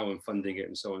research now and funding it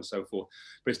and so on and so forth.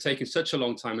 But it's taken such a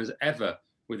long time as ever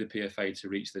with the PFA to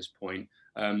reach this point.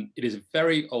 It is a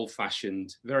very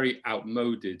old-fashioned, very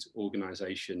outmoded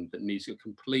organisation that needs a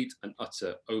complete and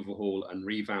utter overhaul and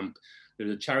revamp.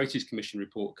 There's a Charities Commission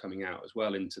report coming out as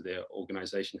well into their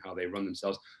organisation, how they run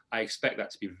themselves. I expect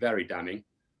that to be very damning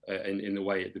in the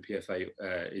way the PFA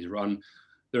is run.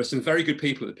 There are some very good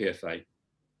people at the PFA.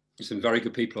 There's some very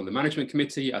good people on the management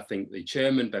committee. I think the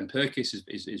chairman, Ben Purkis,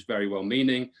 is very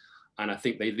well-meaning. And I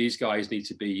think these guys need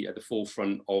to be at the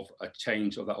forefront of a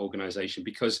change of that organisation,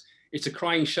 because it's a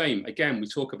crying shame. Again, we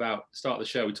talk about, start of the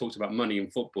show, we talked about money in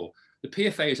football. The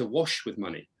PFA is awash with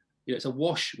money. It's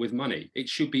awash with money. It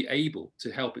should be able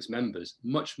to help its members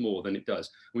much more than it does.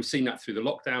 And we've seen that through the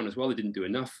lockdown as well. They didn't do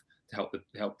enough to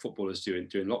help footballers during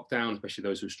lockdown, especially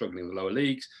those who are struggling in the lower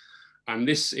leagues. And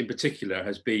this in particular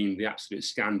has been the absolute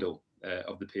scandal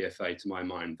of the PFA, to my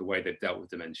mind, the way they've dealt with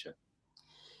dementia.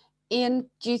 Ian,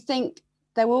 do you think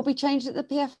there will be change at the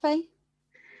PFA?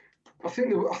 I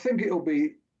think it'll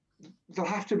be. There'll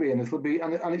have to be, and it'll be,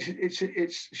 and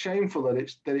it's shameful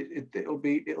that it'll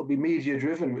be media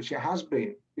driven, which it has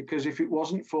been. Because if it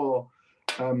wasn't for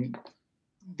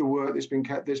the work that's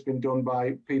been done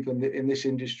by people in this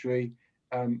industry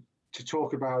to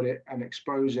talk about it and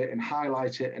expose it and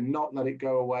highlight it and not let it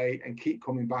go away and keep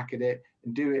coming back at it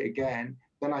and do it again,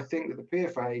 then I think that the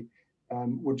PFA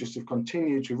would just have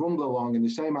continued to rumble along in the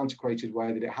same antiquated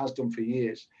way that it has done for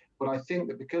years. But I think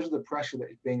that because of the pressure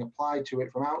that is being applied to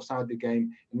it from outside the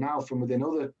game and now from within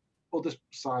other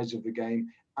sides of the game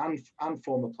and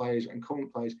former players and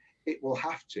current players, it will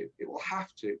have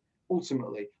to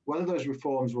ultimately. Whether those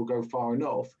reforms will go far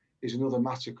enough is another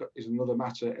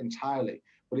matter entirely.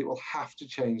 But it will have to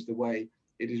change the way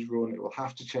it is run. It will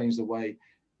have to change the way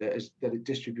that it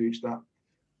distributes that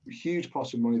huge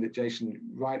pot of money that Jason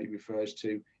rightly refers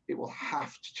to. It will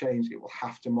have to change. It will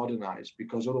have to modernise,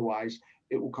 because otherwise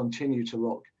it will continue to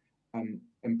look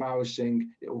embarrassing.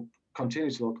 It will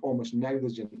continue to look almost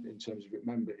negligent in terms of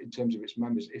its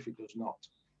members if it does not.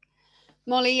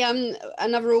 Molly,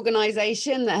 another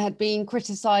organisation that had been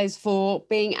criticised for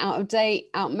being out of date,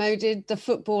 outmoded, the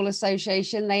Football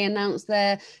Association, they announced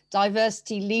their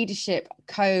diversity leadership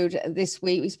code this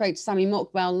week. We spoke to Sammy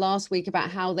Mockbell last week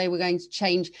about how they were going to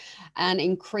change and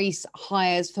increase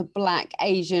hires for Black,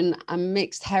 Asian and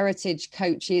mixed heritage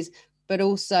coaches, but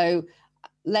also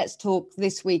let's talk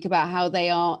this week about how they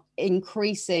are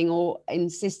increasing or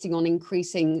insisting on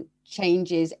increasing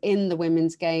changes in the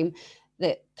women's game.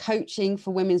 That coaching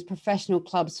for women's professional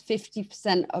clubs,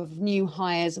 50% of new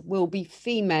hires will be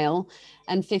female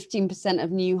and 15%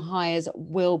 of new hires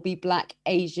will be Black,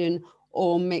 Asian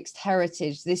or mixed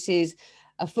heritage. This is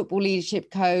a football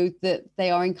leadership code that they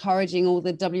are encouraging all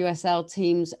the WSL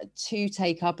teams to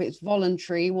take up. It's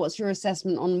voluntary. What's your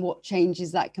assessment on what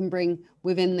changes that can bring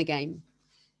within the game?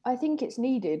 I think it's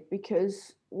needed,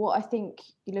 because what I think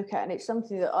you look at, and it's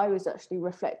something that I was actually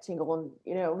reflecting on,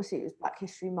 you know, obviously it was Black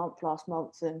History Month last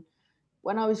month. And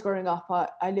when I was growing up,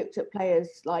 I looked at players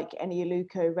like Eni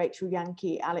Aluko, Rachel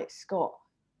Yankee, Alex Scott,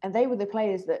 and they were the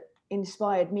players that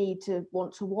inspired me to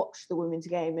want to watch the women's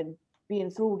game and be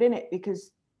enthralled in it, because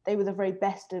they were the very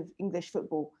best of English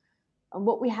football. And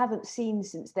what we haven't seen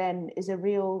since then is a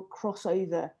real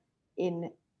crossover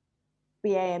in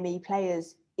BAME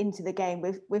players into the game.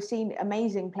 We've seen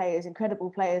amazing players,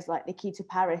 incredible players like Nikita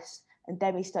Paris and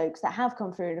Demi Stokes that have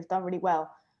come through and have done really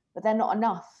well, but they're not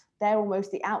enough. They're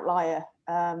almost the outlier.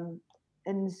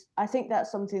 And I think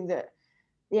that's something that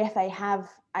the FA have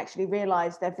actually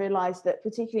realised. They've realised that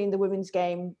particularly in the women's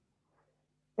game,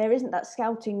 there isn't that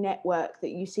scouting network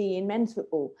that you see in men's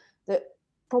football, that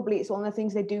probably it's one of the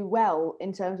things they do well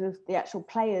in terms of the actual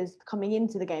players coming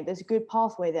into the game. There's a good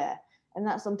pathway there. And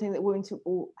that's something that women's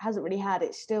football hasn't really had.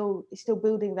 It's still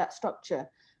building that structure.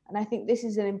 And I think this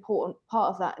is an important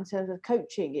part of that in terms of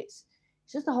coaching. It's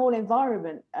just the whole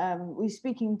environment. We were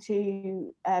speaking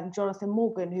to Jonathan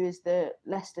Morgan, who is the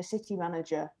Leicester City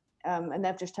manager, and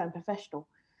they've just turned professional.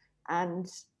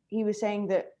 And he was saying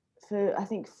that for, I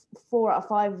think, 4 out of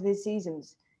 5 of his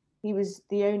seasons, he was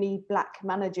the only Black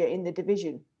manager in the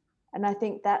division. And I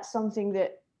think that's something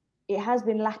that it has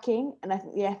been lacking, and I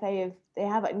think the FA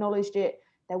have acknowledged it.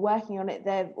 They're working on it.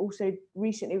 They've also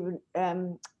recently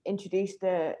introduced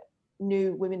the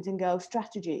new women's and girls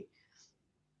strategy,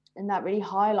 and that really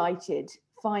highlighted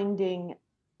finding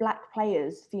Black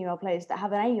players, female players that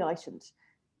have an A licence.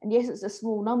 And yes, it's a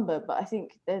small number, but I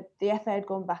think that the FA had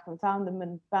gone back and found them.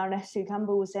 And Baroness Sue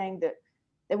Campbell was saying that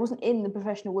they wasn't in the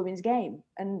professional women's game.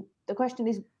 And the question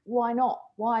is, why not?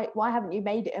 Why haven't you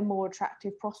made it a more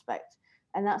attractive prospect?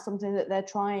 And that's something that they're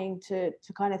trying to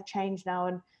kind of change now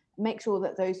and make sure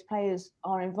that those players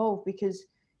are involved, because,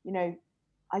 you know,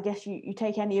 I guess you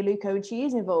take Eni Aluko and she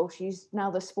is involved. She's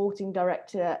now the sporting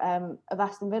director of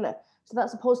Aston Villa. So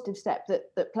that's a positive step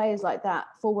that players like that,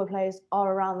 former players,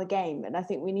 are around the game. And I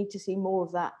think we need to see more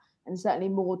of that, and certainly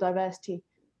more diversity,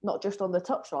 not just on the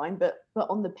touchline, but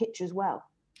on the pitch as well.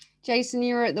 Jason,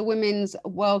 you're at the Women's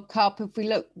World Cup. If we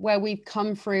look where we've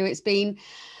come through, it's been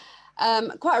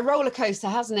quite a roller coaster,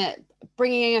 hasn't it?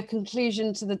 Bringing a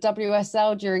conclusion to the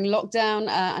WSL during lockdown.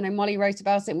 I know Molly wrote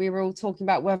about it, and we were all talking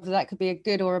about whether that could be a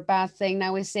good or a bad thing.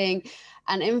 Now we're seeing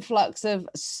an influx of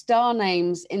star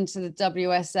names into the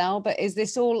WSL, but is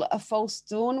this all a false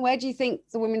dawn? Where do you think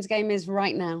the women's game is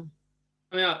right now?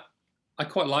 I mean, I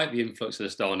quite like the influx of the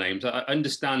star names. I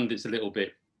understand it's a little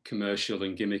bit commercial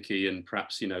and gimmicky, and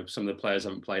perhaps, you know, some of the players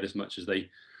haven't played as much as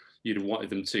you'd have wanted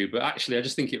them to, but actually I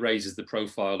just think it raises the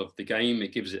profile of the game.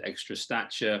 It gives it extra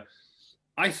stature.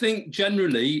 I think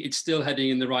generally it's still heading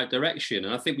in the right direction,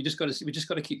 and I think we just got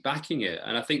to keep backing it.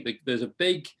 And I think there's a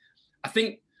big, I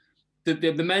think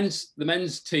the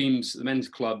men's teams, the men's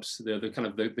clubs,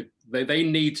 they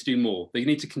need to do more. They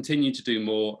need to continue to do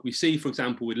more. We see, for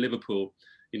example, with Liverpool,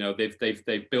 you know,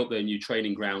 they've built their new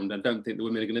training ground, and don't think the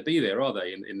women are going to be there, are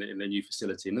they, in their new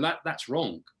facility? And that's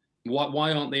wrong.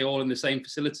 Why aren't they all in the same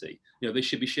facility? You know, they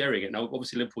should be sharing it. Now,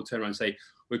 obviously, Liverpool turn around and say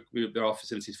there are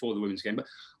facilities for the women's game, but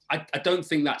I don't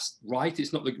think that's right.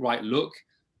 It's not the right look.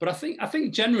 But I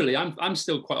think generally, I'm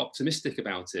still quite optimistic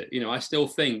about it. You know, I still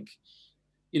think,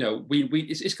 you know,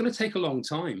 it's going to take a long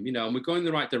time. You know, and we're going in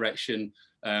the right direction.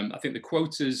 I think the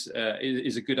quotas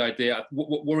is a good idea.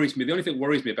 What worries me, the only thing that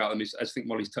worries me about them is, as I think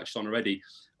Molly's touched on already,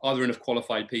 are there enough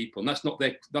qualified people? And that's not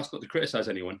to criticise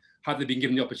anyone. Have they been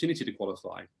given the opportunity to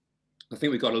qualify? I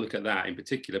think we've got to look at that in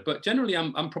particular. But generally,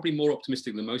 I'm probably more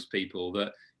optimistic than most people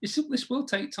that this will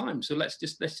take time. So let's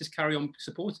just carry on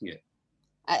supporting it.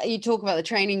 You talk about the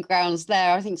training grounds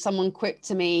there. I think someone quipped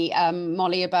to me,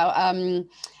 Molly, about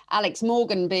Alex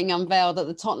Morgan being unveiled at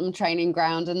the Tottenham training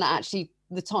ground, and that actually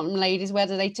the Tottenham ladies, where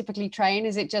do they typically train?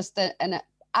 Is it just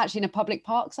actually in a public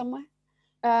park somewhere?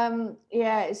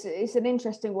 Yeah, it's an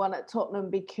interesting one at Tottenham,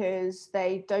 because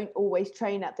they don't always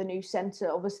train at the new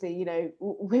centre. Obviously, you know,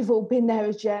 we've all been there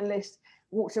as journalists,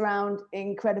 walked around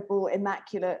incredible,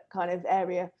 immaculate kind of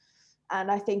area. And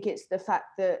I think it's the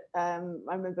fact that I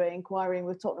remember inquiring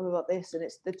with Tottenham about this, and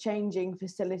it's the changing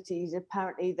facilities.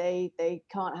 Apparently they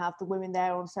can't have the women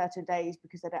there on certain days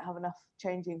because they don't have enough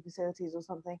changing facilities or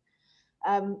something.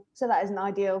 So that isn't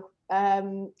ideal.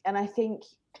 And I think,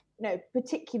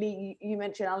 particularly you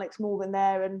mentioned Alex Morgan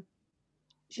there, and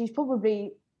she's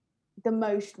probably the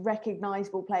most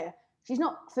recognisable player. She's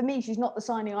not the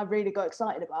signing I really got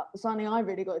excited about. The signing I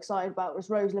really got excited about was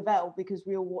Rose Lavelle, because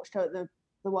we all watched her at the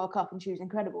World Cup and she was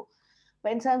incredible.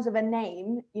 But in terms of a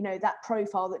name, that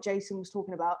profile that Jason was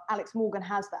talking about, Alex Morgan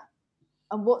has that.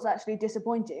 And what's actually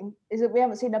disappointing is that we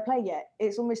haven't seen her play yet.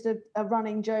 It's almost a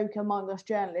running joke among us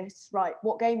journalists. Right,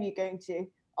 what game are you going to?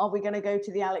 Are we going to go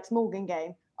to the Alex Morgan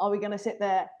game? Are we going to sit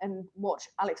there and watch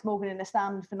Alex Morgan in a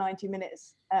stand for 90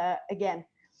 minutes again?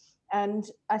 And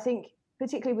I think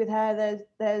particularly with her,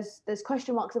 there's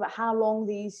question marks about how long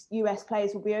these US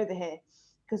players will be over here.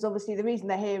 Because obviously the reason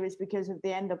they're here is because of the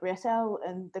NWSL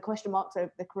and the question marks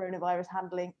over the coronavirus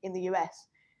handling in the US.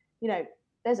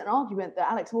 There's an argument that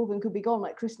Alex Morgan could be gone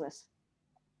like Christmas,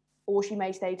 or she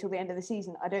may stay till the end of the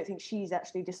season. I don't think she's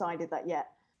actually decided that yet.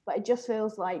 But it just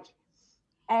feels like,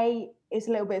 it's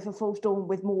a little bit of a false dawn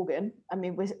with Morgan. I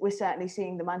mean, we're certainly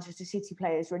seeing the Manchester City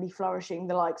players really flourishing,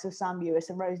 the likes of Sam Lewis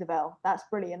and Rose Lavelle. That's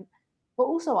brilliant. But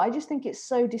also, I just think it's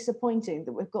so disappointing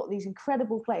that we've got these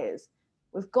incredible players.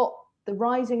 We've got the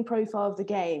rising profile of the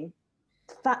game,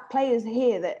 fat players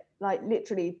here that like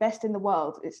literally best in the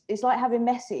world. It's like having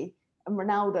Messi and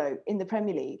Ronaldo in the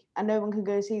Premier League and no one can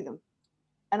go see them.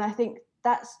 And I think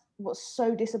that's what's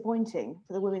so disappointing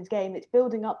for the women's game. It's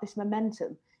building up this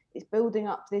momentum. It's building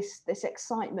up this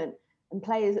excitement and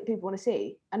players that people want to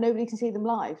see, and nobody can see them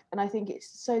live. And I think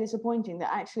it's so disappointing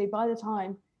that actually by the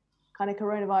time kind of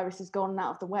coronavirus has gone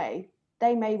out of the way,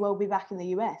 they may well be back in the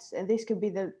US, and this could be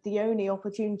the only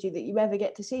opportunity that you ever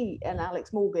get to see an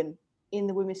Alex Morgan in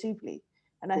the Women's Super League.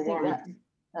 And I think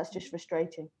that's just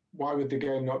frustrating. Why would the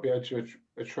game not be able to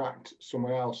attract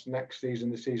someone else next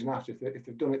season, the season after? If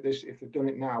they've done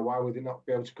it now, why would they not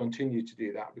be able to continue to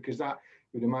do that? Because that,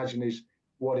 you would imagine, is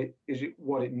what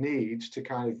it needs to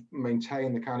kind of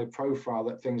maintain the kind of profile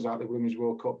that things like the Women's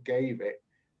World Cup gave it.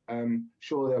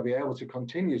 Surely they'll be able to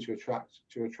continue to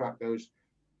attract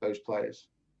those players.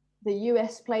 The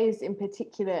US players in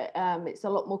particular, it's a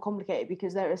lot more complicated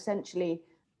because they're essentially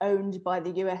owned by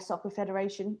the US Soccer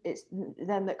Federation. It's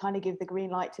them that kind of give the green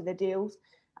light to the deals.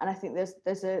 And I think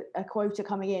there's a quota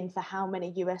coming in for how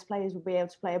many US players will be able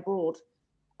to play abroad,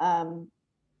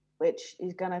 which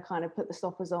is going to kind of put the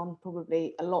stoppers on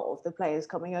probably a lot of the players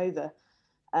coming over.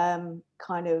 I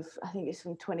think it's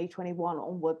from 2021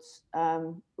 onwards,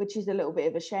 which is a little bit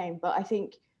of a shame. But I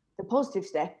think the positive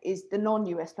step is the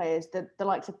non-US players, the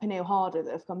likes of Pernille Harder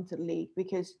that have come to the league,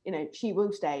 because, she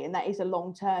will stay, and that is a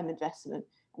long-term investment.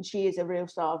 And she is a real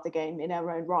star of the game in her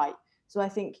own right. So I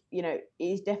think, it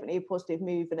is definitely a positive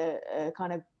move and a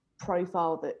kind of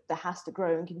profile that has to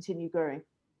grow and continue growing.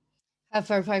 Her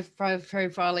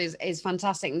profile is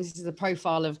fantastic. And this is the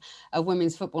profile of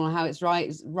women's football and how it's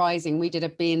rising. We did a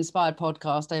Be Inspired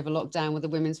podcast over lockdown with the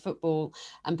women's football,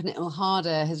 and Pernille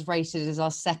Harder has rated as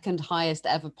our second highest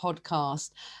ever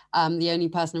podcast. The only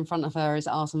person in front of her is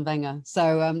Arsene Wenger.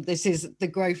 So this is the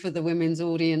growth of the women's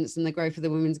audience and the growth of the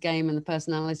women's game and the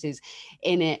personalities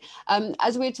in it.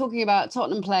 As we're talking about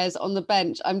Tottenham players on the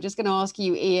bench, I'm just going to ask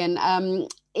you, Ian,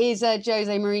 is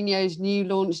Jose Mourinho's new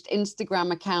launched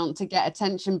Instagram account to get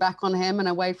attention back on him and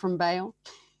away from Bale?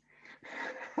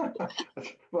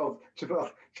 Well,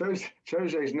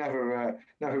 Jose's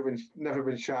never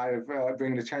been shy of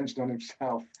bringing attention on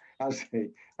himself, has he?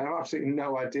 I have absolutely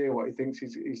no idea what he thinks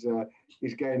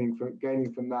he's gaining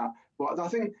from that. But I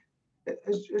think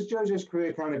as Jose's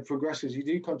career kind of progresses, you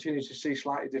do continue to see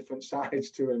slightly different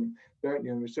sides to him, don't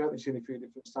you? And we've certainly seen a few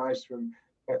different sides from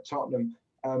at Tottenham.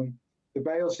 The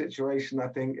Bale situation, I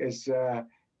think, is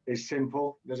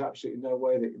simple. There's absolutely no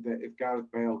way that if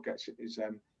Gareth Bale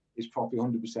is properly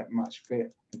 100% match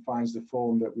fit and finds the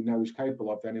form that we know he's capable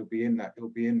of, then he'll be in that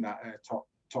top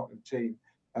Tottenham team.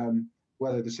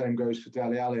 Whether the same goes for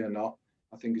Dele Alli or not,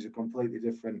 I think is a completely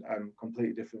different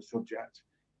subject.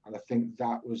 And I think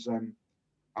that was,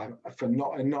 for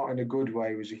not in a good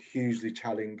way, was a hugely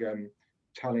telling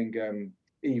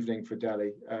evening for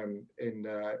Dele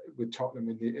with Tottenham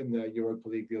in the Europa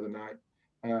League the other night,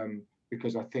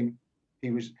 because I think he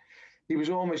was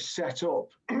almost set up,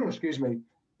 excuse me,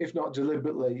 if not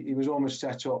deliberately, he was almost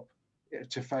set up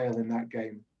to fail in that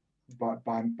game by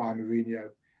Mourinho,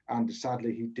 and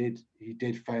sadly he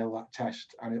did fail that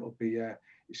test, and it'll be it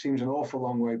seems an awful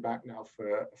long way back now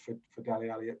for Dele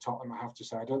Alli at Tottenham. I have to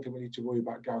say, I don't think we need to worry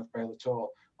about Gareth Bale at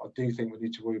all. I do think we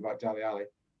need to worry about Dele Alli.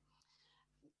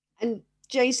 And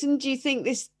Jason, do you think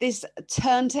this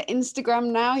turn to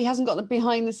Instagram now, he hasn't got the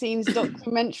behind the scenes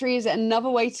documentary? Is it another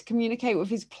way to communicate with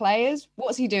his players?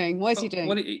 What's he doing? What is he doing?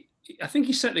 Well, I think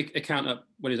he set the account up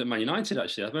when he was at Man United,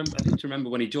 actually. I think to remember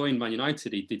when he joined Man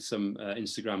United, he did some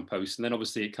Instagram posts, and then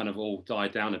obviously it kind of all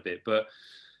died down a bit. But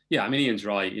yeah, I mean, Ian's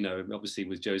right. Obviously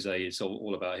with Jose, it's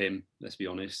all about him. Let's be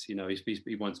honest. He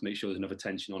wants to make sure there's enough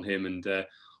attention on him, and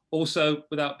also,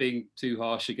 without being too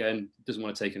harsh again, doesn't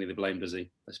want to take any of the blame, does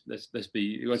he? Let's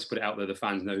be. He wants to put it out there. The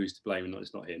fans know who's to blame, and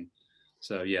it's not him.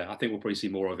 So yeah, I think we'll probably see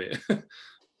more of it.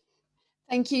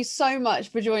 Thank you so much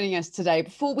for joining us today.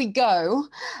 Before we go,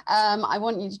 I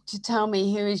want you to tell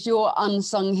me who is your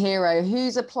unsung hero.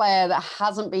 Who's a player that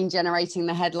hasn't been generating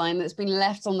the headline, that's been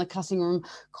left on the cutting room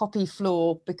copy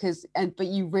floor but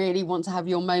you really want to have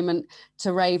your moment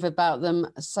to rave about them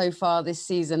so far this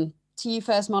season? To you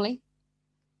first, Molly.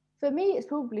 For me, it's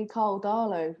probably Carl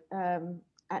Darlow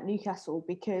at Newcastle,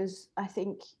 because I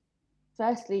think,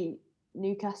 firstly,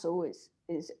 Newcastle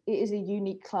it is a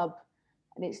unique club.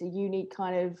 And it's a unique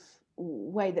kind of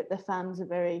way that the fans are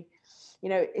very,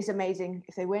 it's amazing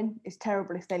if they win, it's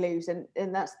terrible if they lose. And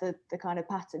that's the kind of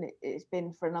pattern it's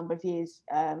been for a number of years,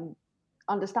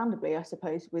 understandably, I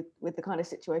suppose, with the kind of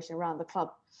situation around the club.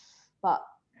 But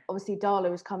obviously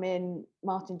Darlow has come in,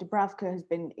 Martin Dubravka has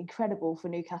been incredible for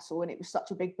Newcastle, and it was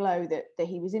such a big blow that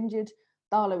he was injured.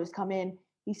 Darlow has come in,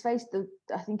 he's faced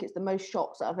I think it's the most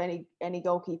shots out of any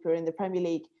goalkeeper in the Premier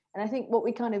League. And I think what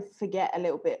we kind of forget a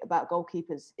little bit about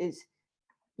goalkeepers is,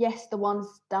 yes, the ones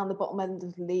down the bottom end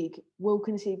of the league will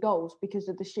concede goals because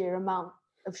of the sheer amount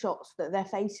of shots that they're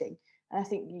facing. And I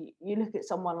think you look at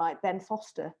someone like Ben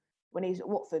Foster when he's at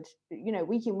Watford,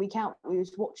 week in, week out, we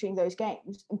was watching those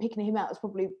games and picking him out as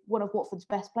probably one of Watford's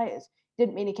best players.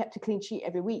 Didn't mean he kept a clean sheet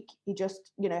every week. He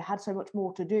just, had so much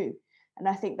more to do. And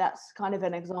I think that's kind of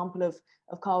an example of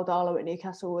Carl Darlow at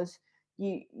Newcastle. Was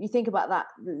you think about that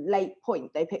late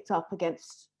point they picked up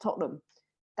against Tottenham,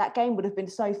 that game would have been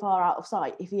so far out of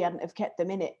sight if he hadn't have kept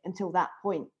them in it until that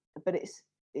point. But it's,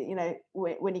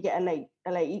 when you get a late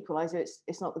equaliser,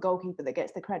 it's not the goalkeeper that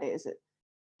gets the credit, is it?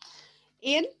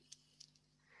 Ian?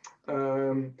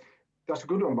 That's a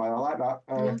good one, I like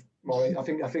that, Molly. I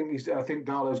think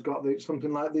Darlow's got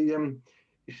something like the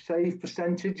save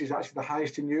percentage is actually the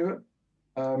highest in Europe.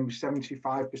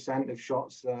 75% of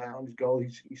shots on his goal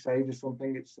he saved or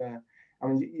something. It's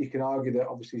you can argue that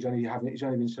obviously he's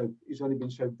only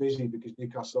been so busy because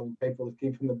Newcastle are capable of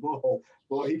keeping the ball,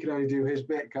 but he can only do his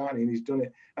bit, can't he? And he's done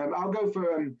it. I'll go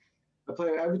for a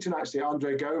player at Everton, actually,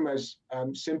 Andre Gomez,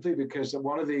 simply because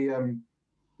one of the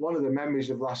memories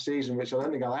of last season, which I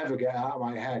don't think I'll ever get out of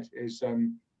my head, is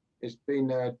it's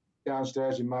been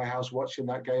downstairs in my house watching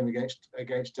that game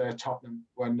against Tottenham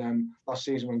when last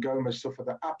season, when Gomez suffered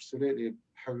that absolutely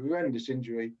horrendous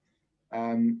injury,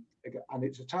 and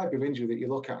it's a type of injury that you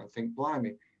look at and think,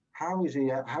 blimey, how is he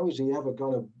ever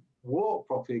going to walk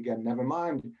properly again? Never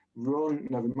mind run,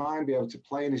 never mind be able to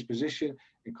play in his position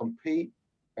and compete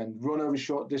and run over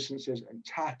short distances and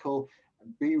tackle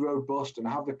and be robust and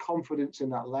have the confidence in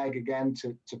that leg again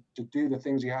to do the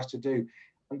things he has to do.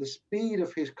 And the speed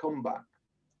of his comeback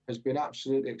has been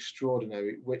absolutely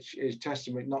extraordinary, which is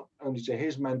testament not only to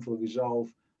his mental resolve,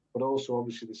 but also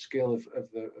obviously the skill of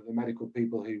the medical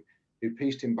people who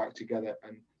pieced him back together.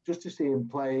 And just to see him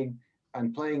playing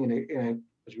in a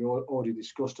as we already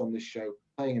discussed on this show,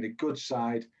 playing in a good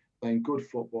side, playing good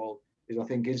football is, I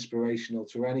think, inspirational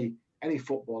to any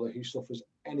footballer who suffers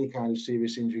any kind of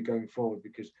serious injury going forward,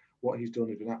 because what he's done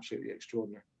has been absolutely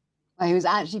extraordinary. He was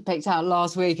actually picked out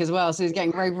last week as well, so he's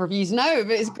getting rave reviews. No,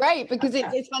 but it's great because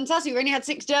it's fantastic. We only had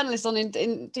 6 journalists on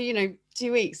in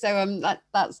 2 weeks, so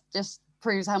that's just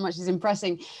proves how much he's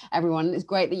impressing everyone. It's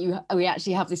great that we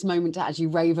actually have this moment to actually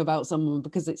rave about someone,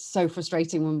 because it's so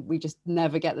frustrating when we just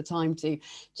never get the time to.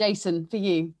 Jason, for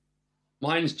you.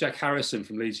 Mine's Jack Harrison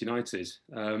from Leeds United.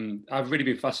 I've really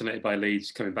been fascinated by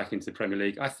Leeds coming back into the Premier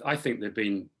League. I think they've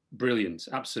been brilliant,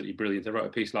 absolutely brilliant. I wrote a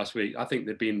piece last week. I think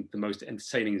they've been the most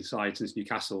entertaining side since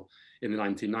Newcastle in the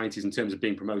 1990s in terms of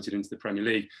being promoted into the Premier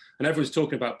League. And everyone's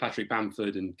talking about Patrick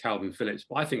Bamford and Calvin Phillips,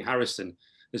 but I think Harrison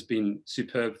has been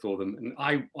superb for them. And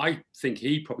I think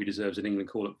he probably deserves an England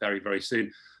call-up very, very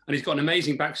soon. And he's got an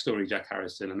amazing backstory, Jack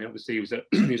Harrison. I mean, obviously he was at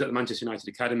the Manchester United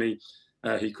Academy.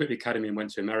 He quit the academy and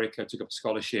went to America, took up a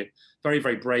scholarship. Very,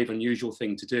 very brave, unusual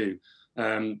thing to do.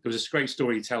 There was a great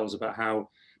story he tells about how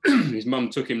his mum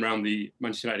took him around the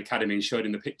Manchester United Academy and showed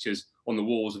him the pictures on the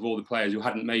walls of all the players who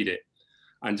hadn't made it,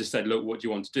 and just said, look, what do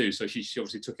you want to do? So she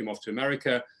obviously took him off to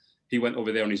America. He went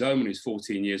over there on his own when he was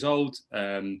 14 years old,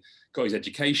 got his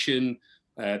education,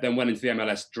 then went into the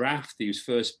MLS draft. He was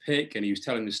first pick, and he was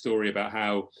telling the story about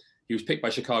how He was picked by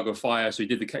Chicago Fire, so he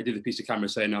did the piece of camera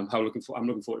saying, I'm looking forward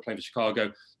to playing for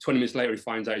Chicago. 20 minutes later, he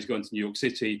finds out he's going to New York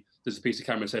City. There's a piece of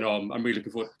camera saying, I'm really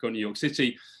looking forward to going to New York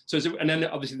City. And then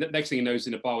obviously the next thing he knows, he's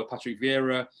in a bar with Patrick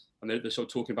Vieira, and they're sort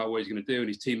of talking about what he's going to do. And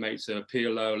his teammates are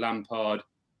Pirlo, Lampard,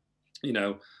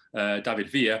 David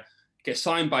Villa. Gets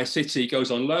signed by City, goes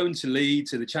on loan to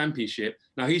Leeds to the Championship.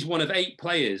 Now he's one of 8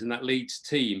 players in that Leeds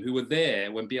team who were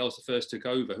there when Bielsa first took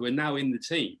over, who are now in the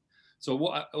team. So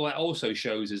what it also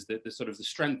shows is that the sort of the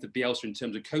strength of Bielsa in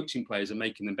terms of coaching players and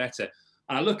making them better.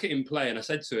 And I look at him play and I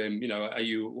said to him,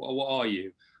 what are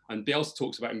you? And Bielsa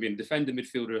talks about him being a defender,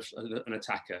 midfielder, an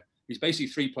attacker. He's basically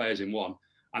 3 players in one.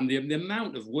 And the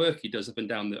amount of work he does up and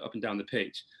down the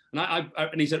pitch.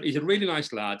 And he's a really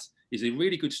nice lad. He's a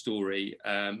really good story,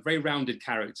 very rounded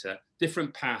character,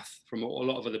 different path from a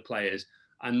lot of other players,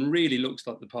 and really looks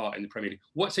like the part in the Premier League.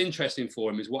 What's interesting for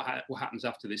him is what happens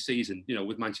after this season,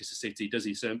 with Manchester City. Does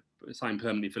he sign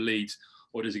permanently for Leeds,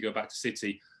 or does he go back to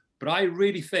City? But I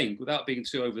really think, without being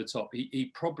too over the top,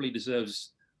 he probably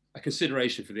deserves a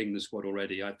consideration for the England squad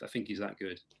already. I think he's that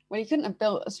good. Well, he couldn't have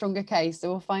built a stronger case, so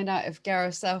we'll find out if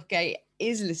Gareth Southgate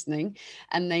is listening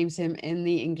and names him in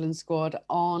the England squad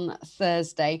on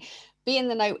Thursday. beIN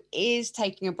the Know is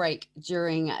taking a break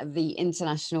during the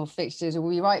international fixtures.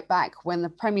 We'll be right back when the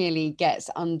Premier League gets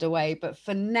underway. But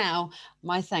for now,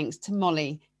 my thanks to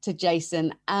Molly, to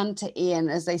Jason and to Ian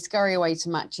as they scurry away to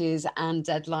matches and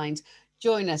deadlines.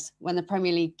 Join us when the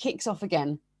Premier League kicks off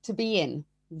again to beIN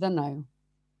the Know.